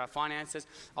your finances.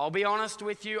 I'll be honest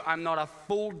with you. I'm not a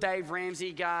full Dave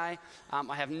Ramsey guy.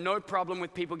 I have no problem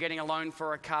with people getting a loan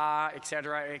for a car,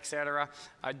 etc., etc.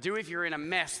 I do if you're in a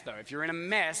mess, though. If you're in a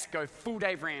mess, go full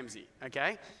Dave Ramsey,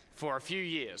 okay, for a few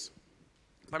years.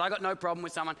 But I got no problem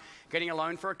with someone getting a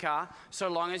loan for a car so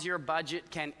long as your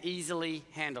budget can easily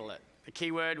handle it. The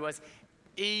key word was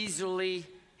easily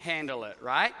handle it,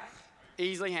 right?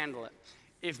 Easily handle it.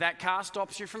 If that car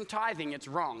stops you from tithing, it's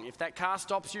wrong. If that car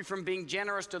stops you from being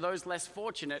generous to those less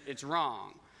fortunate, it's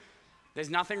wrong. There's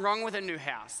nothing wrong with a new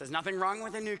house. There's nothing wrong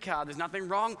with a new car. There's nothing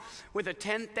wrong with a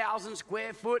 10,000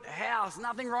 square foot house.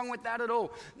 Nothing wrong with that at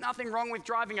all. Nothing wrong with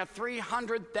driving a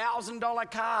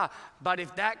 $300,000 car. But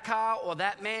if that car or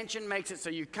that mansion makes it so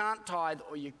you can't tithe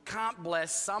or you can't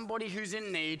bless somebody who's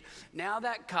in need, now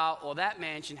that car or that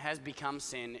mansion has become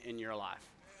sin in your life.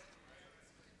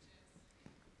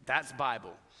 That's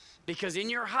Bible. Because in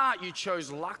your heart you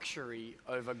chose luxury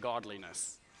over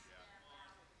godliness.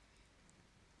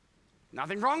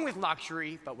 Nothing wrong with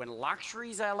luxury, but when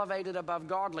luxury is elevated above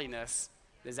godliness,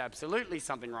 there's absolutely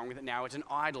something wrong with it. Now it's an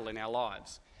idol in our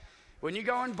lives. When you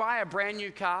go and buy a brand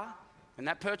new car, and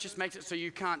that purchase makes it so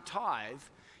you can't tithe,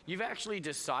 you've actually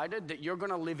decided that you're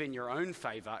going to live in your own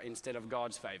favor instead of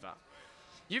God's favor.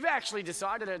 You've actually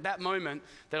decided at that moment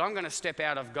that I'm going to step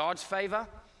out of God's favor.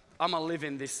 I'm going to live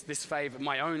in this favor,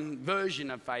 my own version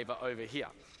of favor over here.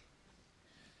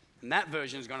 And that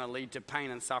version is going to lead to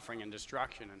pain and suffering and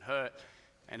destruction and hurt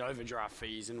and overdraft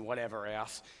fees and whatever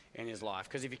else in his life.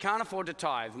 Because if you can't afford to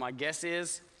tithe, my guess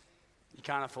is you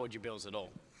can't afford your bills at all.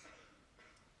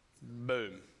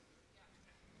 Boom.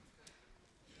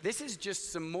 This is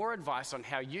just some more advice on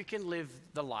how you can live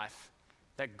the life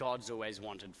that God's always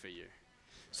wanted for you.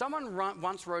 Someone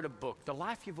once wrote a book, The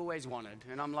Life You've Always Wanted.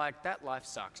 And I'm like, that life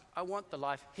sucks. I want the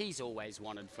life he's always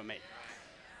wanted for me.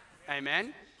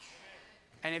 Amen?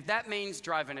 And if that means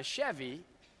driving a Chevy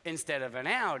instead of an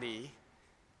Audi,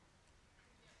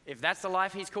 if that's the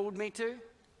life he's called me to,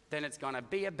 then it's going to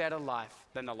be a better life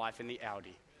than the life in the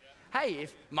Audi. Hey,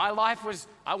 if my life was,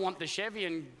 I want the Chevy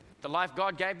and the life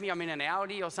God gave me, I'm in an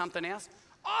Audi or something else,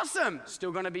 awesome,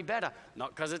 still going to be better.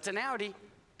 Not because it's an Audi,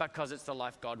 but because it's the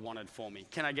life God wanted for me.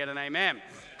 Can I get an amen?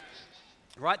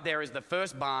 Right there is the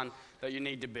first barn that you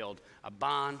need to build, a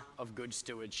barn of good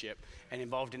stewardship. And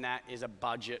involved in that is a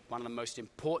budget, one of the most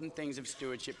important things of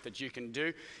stewardship that you can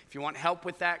do. If you want help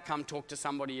with that, come talk to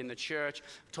somebody in the church,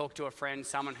 talk to a friend,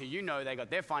 someone who you know they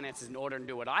got their finances in order, and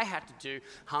do what I had to do,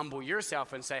 humble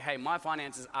yourself and say, hey, my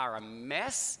finances are a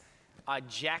mess. I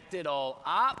jacked it all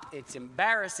up. It's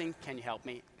embarrassing. Can you help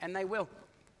me? And they will.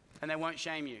 And they won't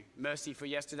shame you. Mercy for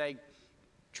yesterday,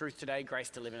 truth today, grace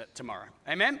to live in it tomorrow.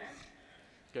 Amen?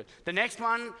 Good. The next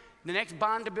barn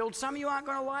to build, some of you aren't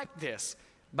going to like this,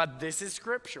 but this is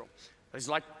scriptural. There's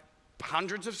like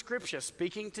hundreds of scripture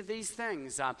speaking to these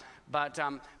things. But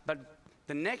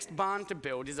the next barn to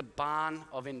build is a barn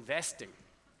of investing.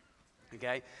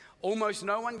 Okay? Almost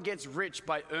no one gets rich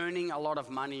by earning a lot of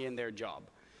money in their job.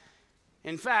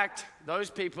 In fact, those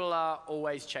people are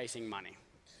always chasing money.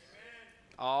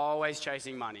 Always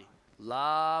chasing money.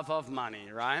 Love of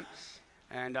money, right?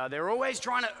 And they're always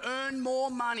trying to earn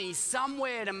more money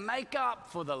somewhere to make up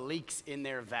for the leaks in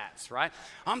their vats, right?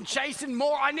 I'm chasing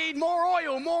more. I need more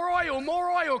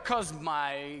oil, because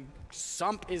my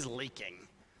sump is leaking.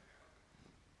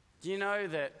 Do you know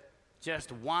that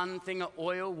just one thing of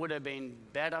oil would have been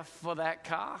better for that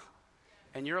car?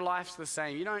 And your life's the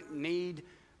same. You don't need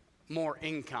more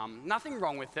income. Nothing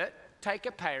wrong with it. Take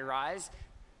a pay rise.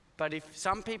 But if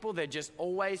some people, they're just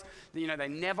always, they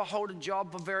never hold a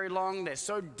job for very long. They're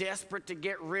so desperate to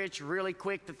get rich really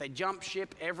quick that they jump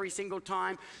ship every single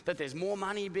time that there's more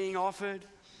money being offered.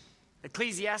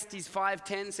 Ecclesiastes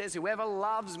 5:10 says, whoever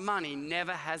loves money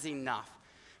never has enough.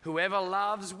 Whoever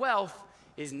loves wealth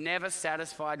is never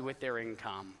satisfied with their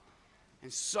income.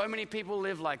 And so many people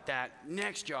live like that.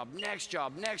 Next job, next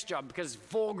job, next job, because it's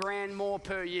 $4,000 more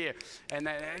per year. And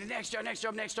then next job, next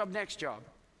job, next job, next job.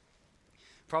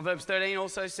 Proverbs 13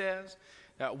 also says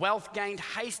that wealth gained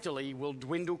hastily will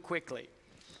dwindle quickly,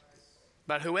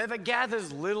 but whoever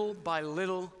gathers little by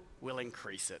little will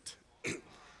increase it.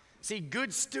 See,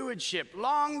 good stewardship,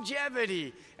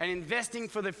 longevity, and investing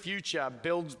for the future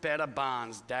builds better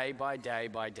barns day by day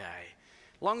by day.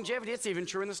 Longevity, it's even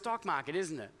true in the stock market,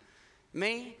 isn't it?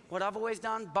 Me, what I've always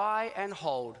done, buy and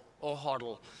hold or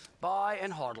hodl. Buy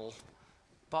and hodl.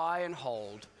 Buy and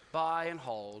hold. Buy and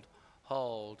hold.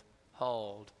 Hold.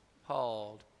 Hold,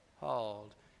 hold,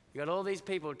 hold. You got all these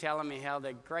people telling me how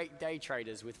they're great day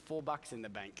traders with $4 in the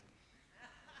bank.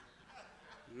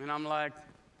 And I'm like,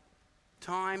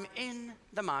 time in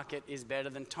the market is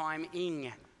better than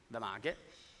timing the market.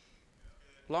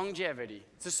 Longevity.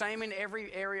 It's the same in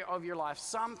every area of your life.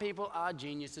 Some people are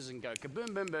geniuses and go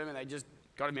kaboom, boom, boom, and they just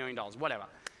got $1 million, whatever.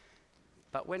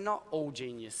 But we're not all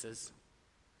geniuses.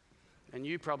 And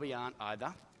you probably aren't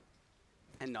either.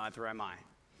 And neither am I.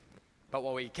 But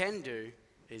what we can do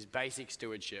is basic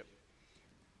stewardship.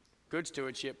 Good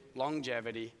stewardship,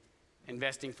 longevity,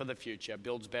 investing for the future,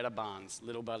 builds better barns,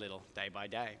 little by little, day by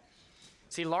day.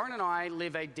 See, Lauren and I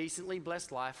live a decently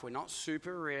blessed life. We're not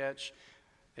super rich.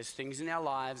 There's things in our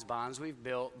lives, barns we've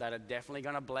built, that are definitely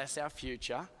going to bless our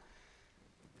future.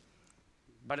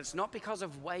 But it's not because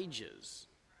of wages.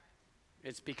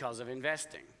 It's because of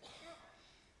investing.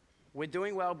 We're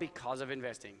doing well because of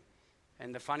investing.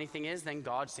 And the funny thing is, then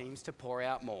God seems to pour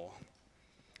out more.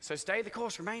 So stay the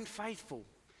course, remain faithful.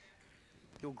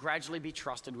 You'll gradually be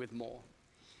trusted with more.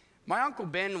 My Uncle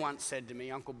Ben once said to me,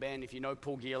 Uncle Ben, if you know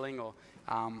Paul Geerling or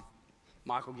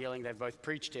Michael Geerling, they've both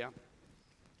preached here.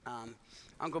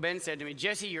 Uncle Ben said to me,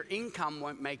 Jesse, your income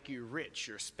won't make you rich,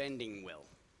 your spending will.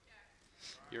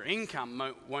 Your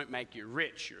income won't make you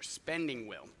rich, your spending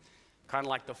will. Kind of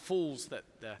like the fools that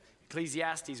the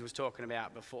Ecclesiastes was talking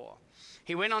about before.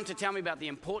 He went on to tell me about the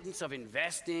importance of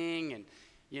investing and,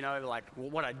 like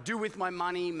what I do with my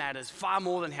money matters far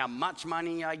more than how much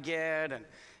money I get, and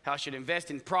how I should invest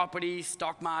in property,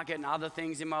 stock market, and other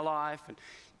things in my life. And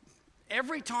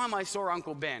every time I saw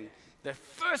Uncle Ben, the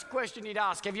first question he'd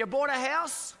ask, have you bought a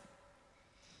house?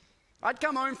 I'd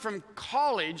come home from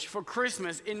college for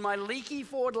Christmas in my leaky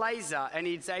Ford Laser, and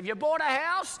he'd say, have you bought a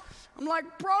house? I'm like,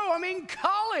 bro, I'm in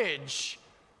college.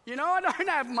 I don't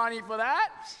have money for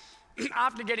that.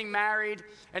 After getting married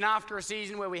and after a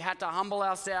season where we had to humble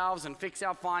ourselves and fix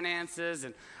our finances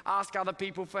and ask other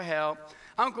people for help,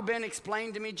 Uncle Ben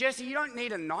explained to me, Jesse, you don't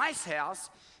need a nice house.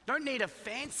 You don't need a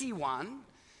fancy one.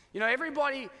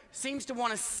 Everybody seems to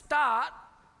want to start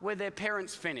where their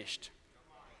parents finished.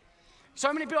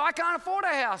 So many people, I can't afford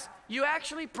a house. You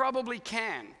actually probably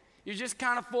can. You just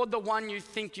can't afford the one you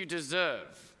think you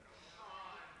deserve.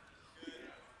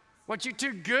 What, you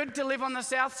too good to live on the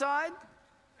south side?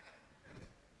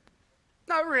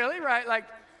 No, really, right?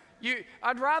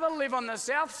 I'd rather live on the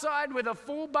south side with a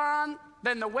full barn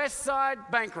than the west side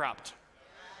bankrupt.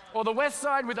 Or the west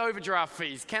side with overdraft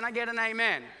fees. Can I get an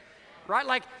amen?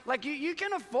 Right? You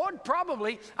can afford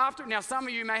probably now some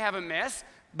of you may have a mess,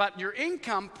 but your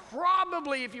income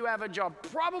probably, if you have a job,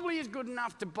 probably is good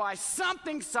enough to buy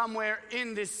something somewhere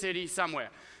in this city somewhere.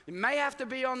 It may have to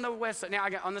be on the west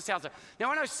side, on the south side.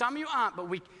 Now, I know some of you aren't, but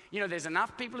there's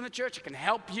enough people in the church that can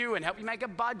help you and help you make a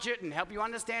budget and help you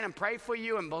understand and pray for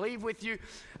you and believe with you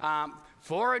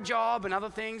for a job and other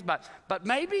things. But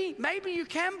maybe you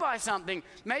can buy something.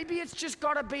 Maybe it's just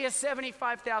got to be a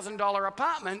 $75,000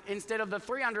 apartment instead of the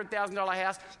 $300,000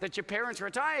 house that your parents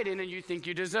retired in and you think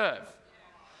you deserve.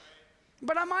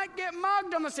 But I might get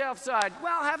mugged on the south side.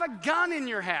 Well, have a gun in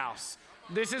your house.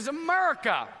 This is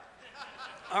America.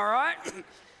 All right?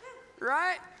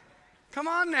 Right? Come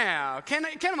on now.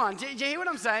 Come on. Do you hear what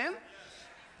I'm saying?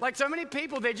 Like so many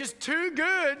people, they're just too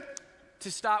good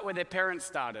to start where their parents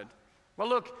started. Well,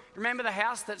 look, remember the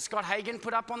house that Scott Hagan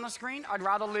put up on the screen? I'd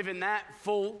rather live in that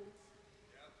full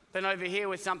than over here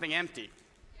with something empty.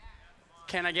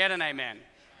 Can I get an amen?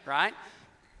 Right?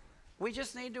 We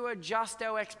just need to adjust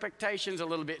our expectations a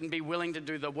little bit and be willing to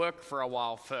do the work for a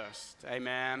while first.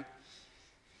 Amen.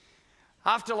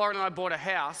 After Lauren and I bought a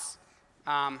house,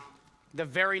 the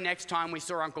very next time we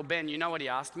saw Uncle Ben, you know what he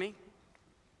asked me?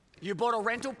 You bought a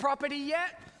rental property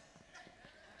yet?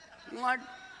 I'm like,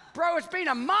 bro, it's been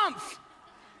a month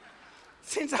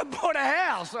since I bought a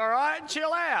house, all right?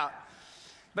 Chill out.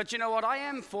 But you know what? I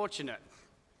am fortunate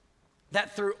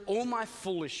that through all my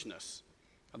foolishness,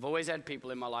 I've always had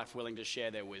people in my life willing to share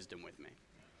their wisdom with me.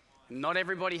 Not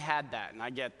everybody had that, and I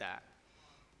get that.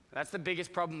 That's the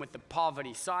biggest problem with the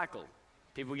poverty cycle.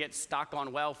 People get stuck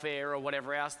on welfare or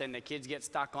whatever else, then their kids get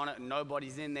stuck on it, and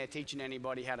nobody's in there teaching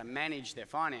anybody how to manage their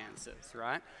finances,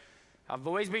 right? I've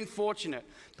always been fortunate.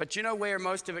 But you know where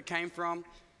most of it came from?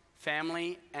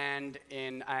 Family and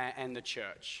the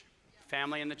church.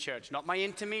 Family and the church. Not my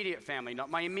intermediate family, not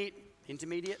my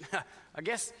intermediate? I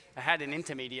guess I had an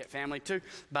intermediate family too,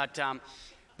 but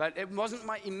it wasn't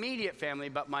my immediate family,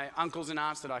 but my uncles and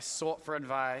aunts that I sought for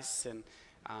advice. And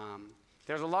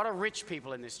there's a lot of rich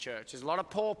people in this church. There's a lot of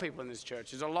poor people in this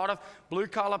church. There's a lot of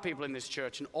blue-collar people in this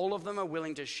church, and all of them are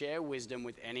willing to share wisdom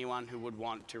with anyone who would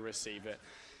want to receive it.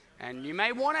 And you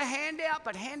may want a handout,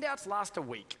 but handouts last a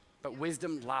week, but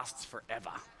wisdom lasts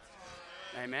forever.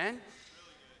 Amen?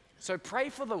 So pray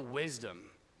for the wisdom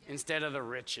instead of the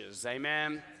riches.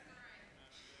 Amen?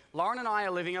 Lauren and I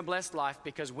are living a blessed life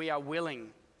because we are willing,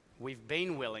 we've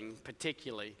been willing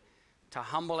particularly, to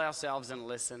humble ourselves and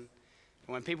listen.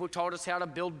 And when people told us how to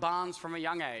build barns from a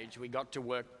young age, we got to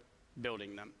work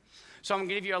building them. So I'm going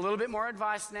to give you a little bit more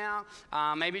advice now,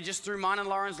 maybe just through mine and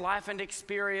Lauren's life and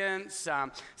experience,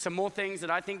 some more things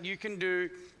that I think you can do,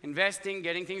 investing,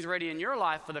 getting things ready in your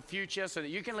life for the future so that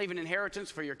you can leave an inheritance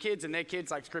for your kids and their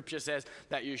kids like Scripture says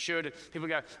that you should. People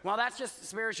go, well, that's just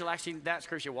spiritual. Actually, that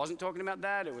Scripture wasn't talking about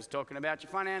that. It was talking about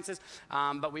your finances.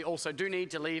 But we also do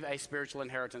need to leave a spiritual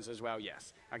inheritance as well,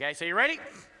 yes. Okay, so you ready?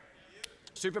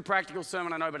 Super practical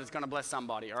sermon, I know, but it's going to bless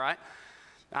somebody, all right?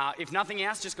 If nothing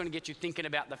else, just going to get you thinking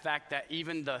about the fact that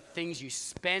even the things you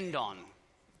spend on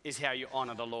is how you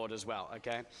honor the Lord as well,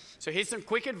 okay? So here's some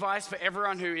quick advice for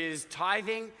everyone who is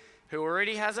tithing, who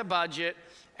already has a budget,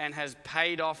 and has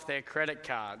paid off their credit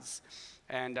cards.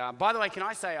 And by the way, can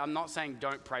I say, I'm not saying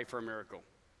don't pray for a miracle.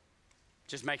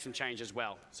 Just make some change as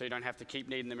well, so you don't have to keep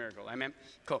needing the miracle, amen?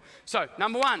 Cool. So,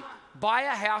 number one, buy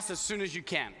a house as soon as you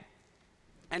can,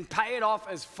 and pay it off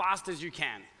as fast as you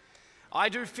can. I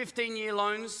do 15-year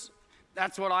loans.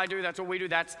 That's what I do. That's what we do.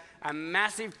 That's a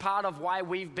massive part of why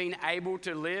we've been able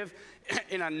to live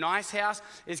in a nice house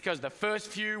is because the first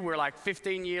few were like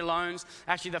 15-year loans.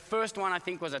 Actually, the first one I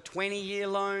think was a 20-year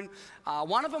loan.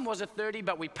 One of them was a 30,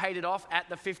 but we paid it off at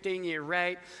the 15-year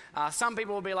rate. Some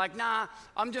people will be like, nah,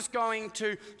 I'm just going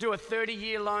to do a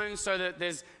 30-year loan so that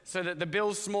the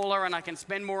bill's smaller and I can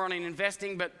spend more on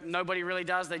investing, but nobody really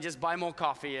does. They just buy more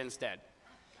coffee instead.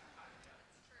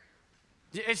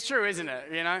 It's true, isn't it?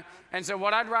 You know? And so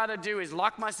what I'd rather do is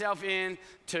lock myself in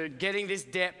to getting this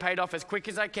debt paid off as quick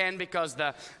as I can because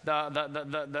the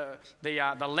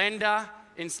lender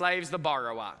enslaves the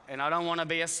borrower. And I don't want to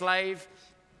be a slave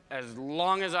as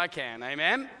long as I can.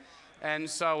 Amen? And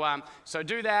so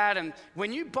do that. And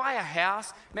when you buy a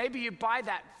house, maybe you buy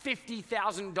that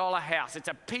 $50,000 house. It's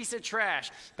a piece of trash,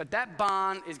 but that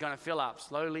barn is going to fill up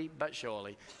slowly but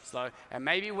surely. And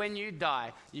maybe when you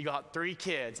die, you got 3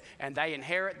 kids, and they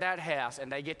inherit that house,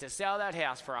 and they get to sell that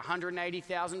house for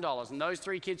 $180,000. And those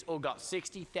 3 kids all got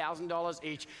 $60,000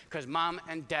 each because mom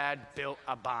and dad built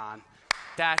a barn.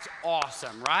 That's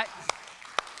awesome, right?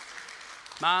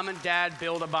 Mom and dad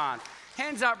built a barn.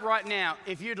 Hands up right now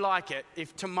if you'd like it,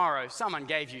 if tomorrow someone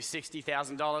gave you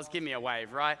 $60,000, give me a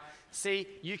wave, right? See,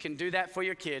 you can do that for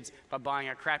your kids by buying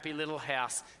a crappy little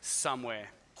house somewhere.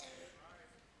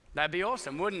 That'd be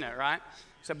awesome, wouldn't it, right?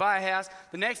 So buy a house.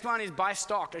 The next one is buy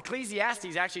stock.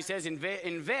 Ecclesiastes actually says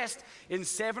invest in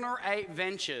 7 or 8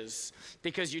 ventures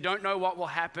because you don't know what will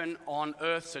happen on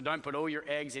earth, so don't put all your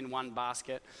eggs in one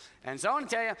basket. And so I want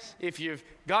to tell you, if you've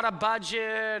got a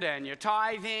budget and you're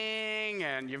tithing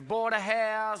and you've bought a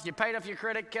house, you paid off your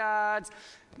credit cards,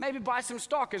 maybe buy some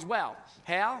stock as well.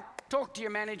 How? Talk to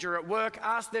your manager at work.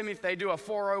 Ask them if they do a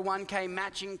 401k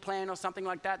matching plan or something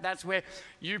like that. That's where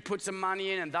you put some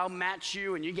money in and they'll match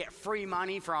you and you get free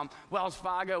money from Wells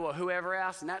Fargo or whoever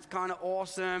else. And that's kind of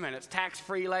awesome. And it's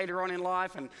tax-free later on in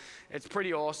life. And it's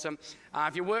pretty awesome.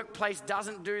 If your workplace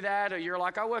doesn't do that or you're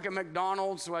like, I work at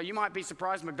McDonald's, well, you might be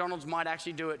surprised. McDonald's might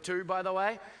actually do it too, by the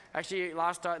way. Actually,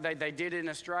 last time they did in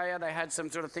Australia. They had some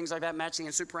sort of things like that, matching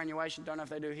and superannuation. Don't know if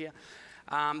they do here.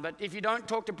 But if you don't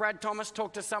talk to Brad Thomas,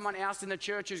 talk to someone else in the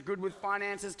church who's good with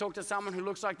finances. Talk to someone who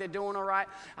looks like they're doing all right.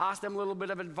 Ask them a little bit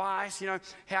of advice.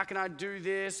 How can I do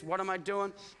this? What am I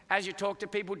doing? As you talk to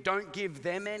people, don't give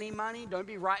them any money. Don't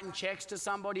be writing checks to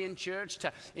somebody in church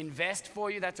to invest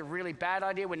for you. That's a really bad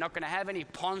idea. We're not going to have any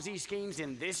Ponzi schemes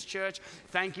in this church.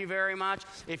 Thank you very much.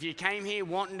 If you came here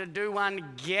wanting to do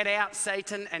one, get out,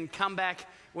 Satan, and come back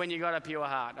when you got a pure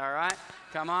heart, all right?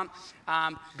 Come on.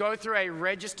 Go through a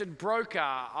registered broker.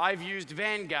 I've used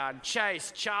Vanguard,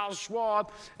 Chase, Charles Schwab,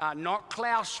 not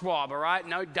Klaus Schwab, all right?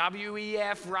 No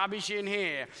WEF rubbish in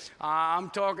here. I'm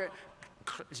talking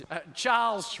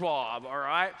Charles Schwab, all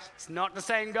right? It's not the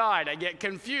same guy. They get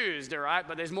confused, all right?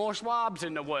 But there's more Schwabs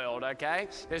in the world, okay?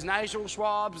 There's Nigel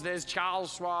Schwabs, there's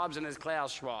Charles Schwabs, and there's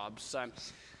Klaus Schwabs. So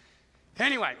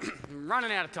anyway, I'm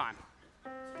running out of time.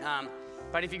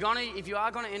 But if you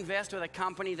are going to invest with a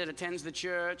company that attends the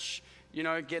church,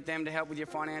 get them to help with your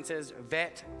finances.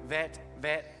 Vet.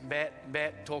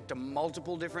 Talk to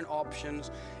multiple different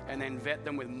options, and then vet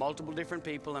them with multiple different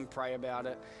people and pray about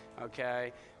it.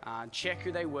 Okay. Check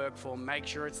who they work for. Make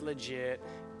sure it's legit.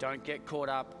 Don't get caught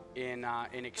up in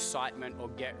excitement or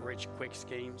get-rich-quick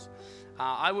schemes.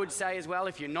 I would say as well,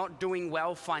 if you're not doing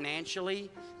well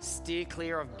financially, steer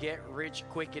clear of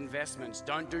get-rich-quick investments.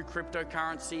 Don't do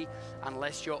cryptocurrency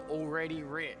unless you're already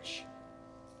rich.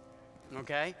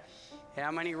 Okay? How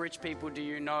many rich people do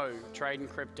you know trading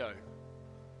crypto?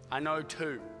 I know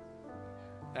 2.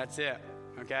 That's it.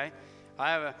 Okay?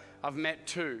 I've met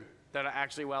 2 that are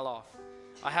actually well off.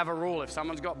 I have a rule: if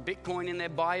someone's got Bitcoin in their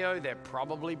bio, they're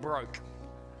probably broke.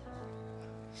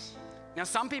 Now,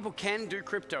 some people can do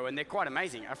crypto, and they're quite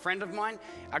amazing. A friend of mine,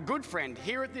 a good friend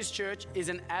here at this church, is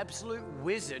an absolute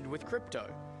wizard with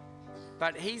crypto.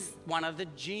 But he's one of the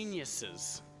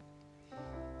geniuses.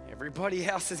 Everybody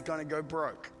else is going to go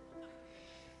broke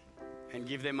and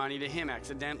give their money to him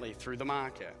accidentally through the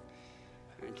market.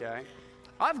 Okay?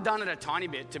 I've done it a tiny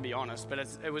bit, to be honest, but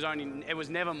it was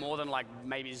never more than like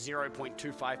maybe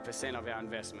 0.25% of our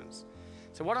investments.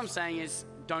 So what I'm saying is,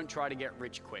 don't try to get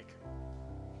rich quick.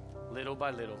 Little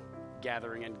by little,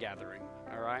 gathering and gathering,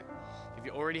 all right? If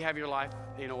you already have your life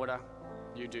in order,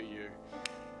 you do you.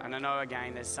 And I know,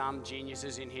 again, there's some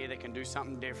geniuses in here that can do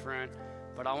something different,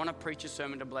 but I want to preach a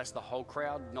sermon to bless the whole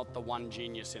crowd, not the one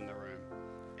genius in the room.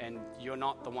 And you're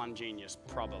not the one genius,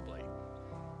 probably.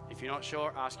 If you're not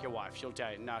sure, ask your wife. She'll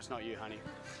tell you, no, it's not you, honey.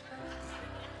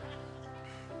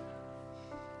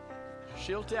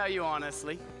 She'll tell you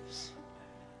honestly.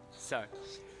 So,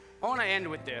 I want to end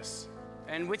with this.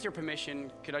 And with your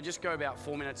permission, could I just go about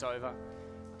 4 minutes over?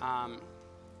 I'm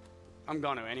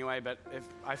going to anyway, but if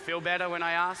I feel better when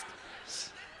I ask.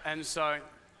 And so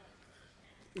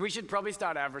we should probably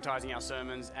start advertising our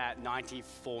sermons at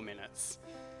 94 minutes.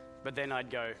 But then I'd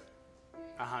go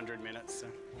 100 minutes. So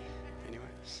anyway.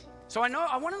 So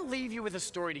I want to leave you with a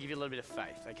story to give you a little bit of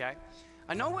faith, okay?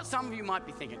 I know what some of you might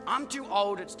be thinking. I'm too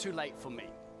old, it's too late for me,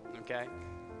 okay?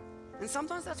 And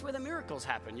sometimes that's where the miracles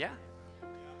happen, yeah?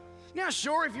 Now,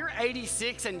 sure, if you're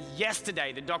 86 and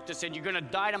yesterday the doctor said you're going to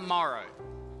die tomorrow,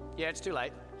 yeah, it's too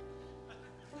late.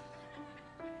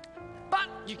 But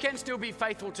you can still be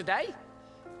faithful today,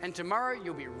 and tomorrow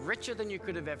you'll be richer than you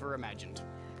could have ever imagined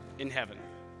in heaven.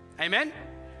 Amen?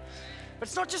 But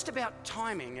it's not just about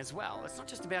timing as well. It's not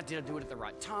just about, did I do it at the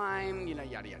right time, yada,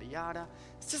 yada, yada.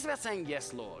 It's just about saying,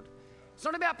 yes, Lord. It's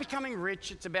not about becoming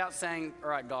rich. It's about saying,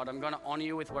 all right, God, I'm going to honor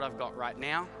you with what I've got right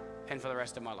now and for the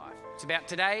rest of my life. It's about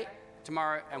today,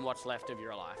 tomorrow, and what's left of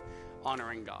your life,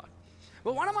 honoring God.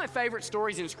 Well, one of my favorite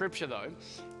stories in Scripture, though,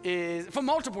 is, for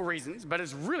multiple reasons, but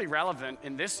it's really relevant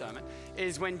in this sermon,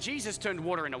 is when Jesus turned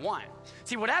water into wine.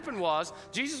 See, what happened was,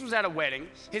 Jesus was at a wedding.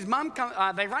 His mum,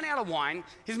 they run out of wine.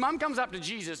 His mum comes up to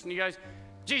Jesus, and he goes,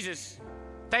 Jesus,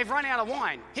 they've run out of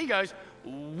wine. He goes,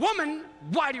 woman,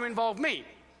 why do you involve me?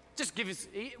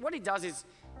 What he does is,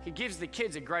 he gives the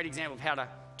kids a great example of how to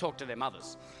talk to their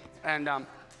mothers. And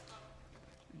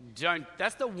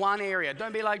that's the one area.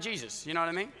 Don't be like Jesus, you know what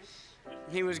I mean?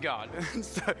 He was God.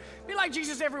 So be like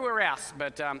Jesus everywhere else,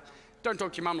 but don't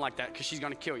talk to your mum like that because she's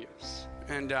going to kill you.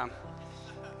 And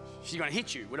she's going to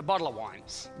hit you with a bottle of wine.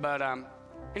 But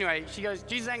anyway, she goes,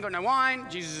 Jesus ain't got no wine.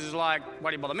 Jesus is like, why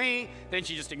do you bother me? Then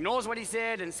she just ignores what he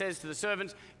said and says to the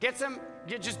servants,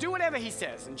 just do whatever he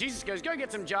says. And Jesus goes, go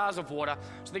get some jars of water.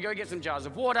 So they go get some jars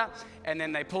of water, and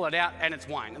then they pull it out, and it's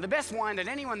wine. And the best wine that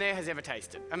anyone there has ever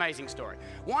tasted. Amazing story.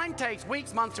 Wine takes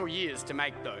weeks, months, or years to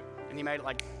make, though. And he made it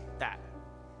like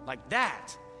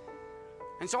that.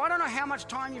 And so I don't know how much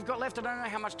time you've got left. I don't know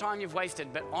how much time you've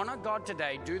wasted, but honor God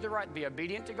today. Do the right, be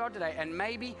obedient to God today. And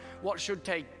maybe what should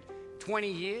take 20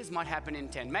 years might happen in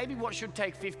 10. Maybe what should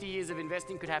take 50 years of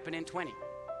investing could happen in 20.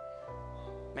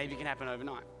 Maybe it can happen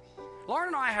overnight. Lauren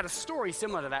and I had a story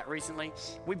similar to that recently.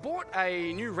 We bought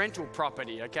a new rental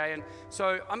property, okay? And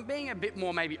so I'm being a bit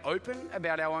more maybe open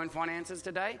about our own finances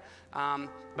today.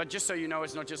 But just so you know,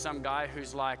 it's not just some guy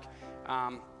who's like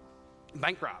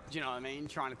bankrupt, you know what I mean?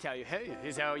 Trying to tell you, hey,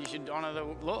 here's how you should honor the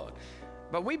Lord.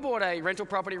 But we bought a rental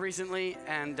property recently,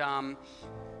 and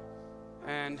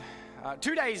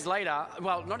 2 days later,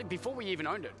 well, not before we even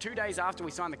owned it, 2 days after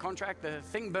we signed the contract, the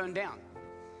thing burned down.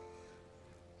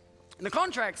 And the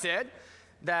contract said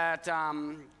that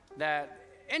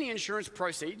any insurance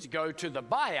proceeds go to the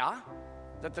buyer,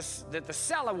 that the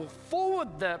seller will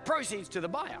forward the proceeds to the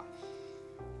buyer.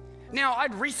 Now,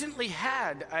 I'd recently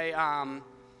had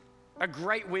a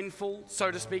great windfall, so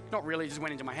to speak. Not really, just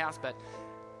went into my house, but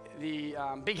the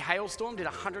big hailstorm did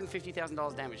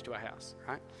 $150,000 damage to our house,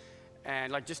 right?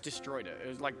 And like just destroyed it. It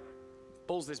was like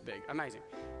balls this big, amazing.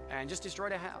 And just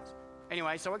destroyed our house.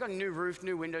 Anyway, so I got a new roof,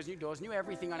 new windows, new doors, new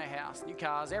everything on our house, new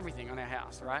cars, everything on our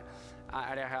house, right?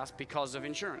 At our house because of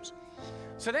insurance.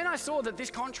 So then I saw that this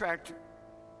contract,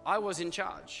 I was in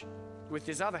charge with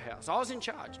this other house. I was in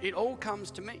charge. It all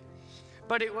comes to me.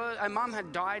 But it was, a mum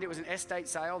had died. It was an estate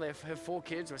sale. Her 4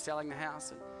 kids were selling the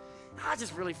house. And I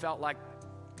just really felt like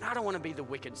I don't want to be the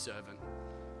wicked servant.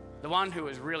 The one who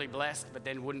was really blessed, but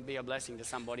then wouldn't be a blessing to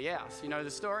somebody else. You know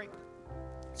the story?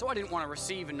 So I didn't want to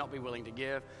receive and not be willing to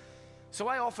give. So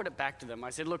I offered it back to them. I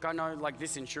said, look, I know like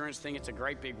this insurance thing, it's a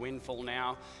great big windfall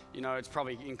now. You know, it's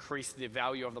probably increased the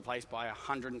value of the place by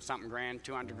 100 and something grand,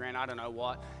 200 grand, I don't know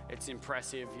what. It's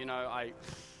impressive, you know,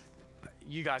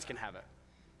 you guys can have it.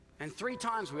 And 3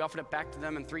 times we offered it back to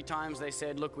them, and 3 times they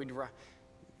said, look,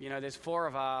 there's 4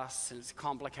 of us, and it's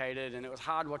complicated, and it was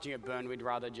hard watching it burn, we'd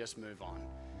rather just move on.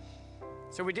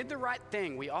 So we did the right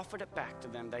thing. We offered it back to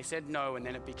them. They said no, and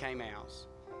then it became ours.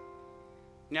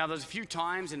 Now, there's a few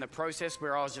times in the process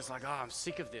where I was just like, I'm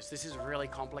sick of this. This is really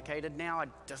complicated now. I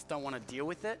just don't want to deal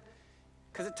with it.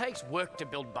 Because it takes work to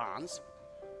build barns.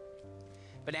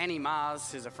 But Annie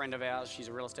Mars is a friend of ours. She's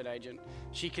a real estate agent.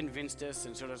 She convinced us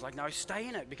and sort of was like, no, stay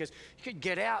in it. Because you could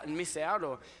get out and miss out,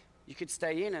 or you could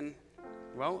stay in and,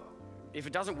 well, if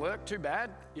it doesn't work, too bad.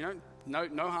 You know,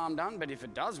 no harm done. But if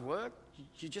it does work,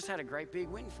 you just had a great big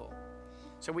windfall.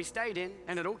 So we stayed in,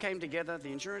 and it all came together.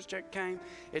 The insurance check came.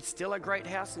 It's still a great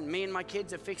house, and me and my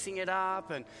kids are fixing it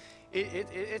up. And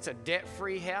it's a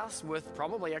debt-free house worth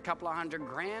probably a couple of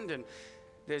 $100,000. And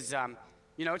there's,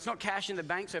 it's not cash in the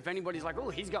bank. So if anybody's like,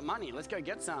 oh, he's got money, let's go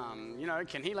get some. You know,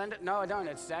 can he lend it? No, I don't.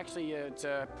 It's actually it's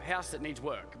a house that needs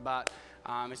work, but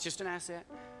it's just an asset.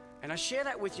 And I share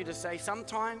that with you to say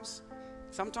sometimes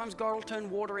God will turn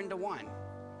water into wine.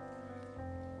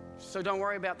 So don't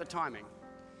worry about the timing.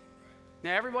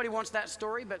 Now, everybody wants that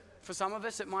story, but for some of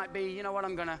us, it might be, you know what,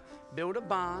 I'm going to build a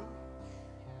barn.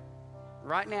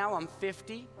 Right now, I'm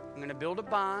 50. I'm going to build a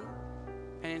barn,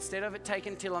 and instead of it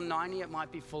taking till I'm 90, it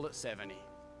might be full at 70.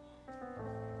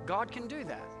 God can do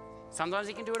that. Sometimes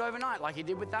he can do it overnight, like he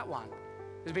did with that one.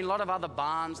 There's been a lot of other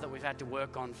barns that we've had to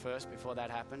work on first before that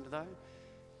happened, though.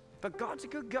 But God's a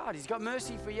good God. He's got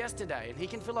mercy for yesterday, and he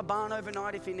can fill a barn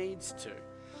overnight if he needs to.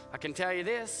 I can tell you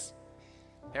this.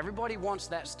 Everybody wants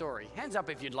that story. Hands up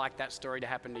if you'd like that story to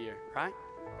happen to you, right?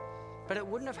 But it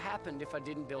wouldn't have happened if I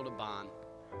didn't build a barn.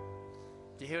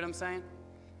 Do you hear what I'm saying?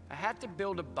 I had to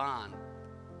build a barn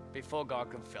before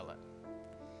God could fill it.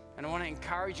 And I want to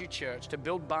encourage you, church, to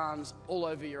build barns all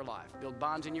over your life. Build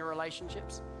barns in your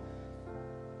relationships.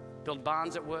 Build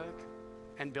barns at work.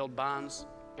 And build barns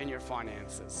in your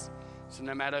finances. So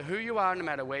no matter who you are, no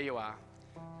matter where you are,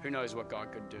 who knows what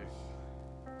God could do.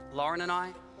 Lauren and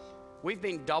I, we've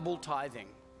been double tithing.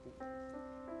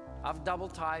 I've double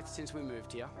tithed since we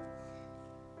moved here.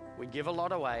 We give a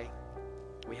lot away.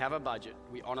 We have a budget.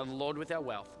 We honor the Lord with our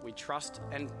wealth. We trust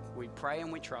and we pray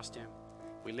and we trust him.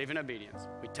 We live in obedience.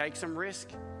 We take some risk.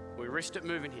 We risked it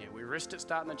moving here. We risked it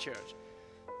starting the church.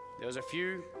 There was a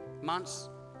few months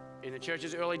in the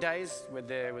church's early days where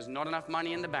there was not enough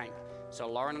money in the bank. So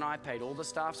Lauren and I paid all the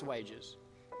staff's wages.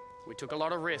 We took a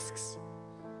lot of risks.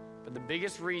 But the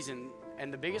biggest reason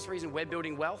we're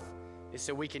building wealth is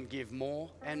so we can give more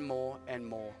and more and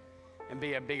more and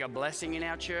be a bigger blessing in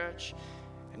our church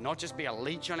and not just be a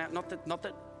leech on our, not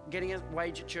that getting a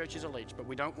wage at church is a leech, but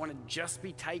we don't want to just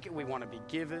be takers. We want to be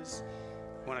givers.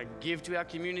 We want to give to our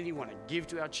community. We want to give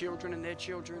to our children and their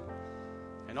children.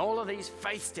 And all of these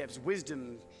faith steps,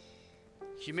 wisdom,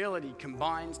 humility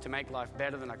combines to make life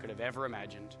better than I could have ever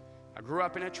imagined. I grew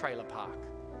up in a trailer park.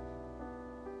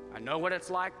 I know what it's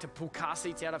like to pull car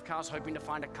seats out of cars hoping to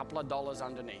find a couple of dollars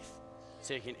underneath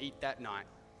so you can eat that night.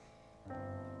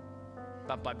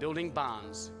 but by building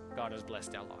barns, God has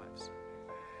blessed our lives.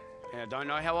 And I don't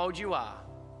know how old you are,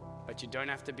 but you don't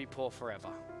have to be poor forever.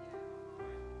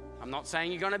 I'm not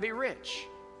saying you're going to be rich,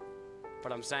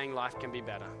 but I'm saying life can be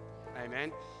better.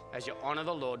 Amen. As you honor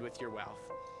the Lord with your wealth.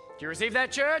 Do you receive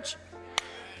that, church?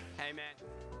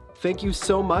 Amen. Thank you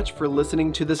so much for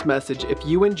listening to this message. If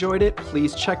you enjoyed it,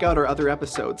 please check out our other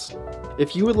episodes.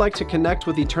 If you would like to connect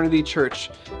with Eternity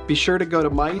Church, be sure to go to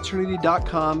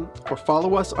myeternity.com or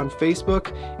follow us on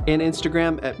Facebook and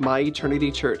Instagram at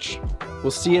MyEternityChurch. We'll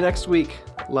see you next week.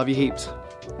 Love you heaps.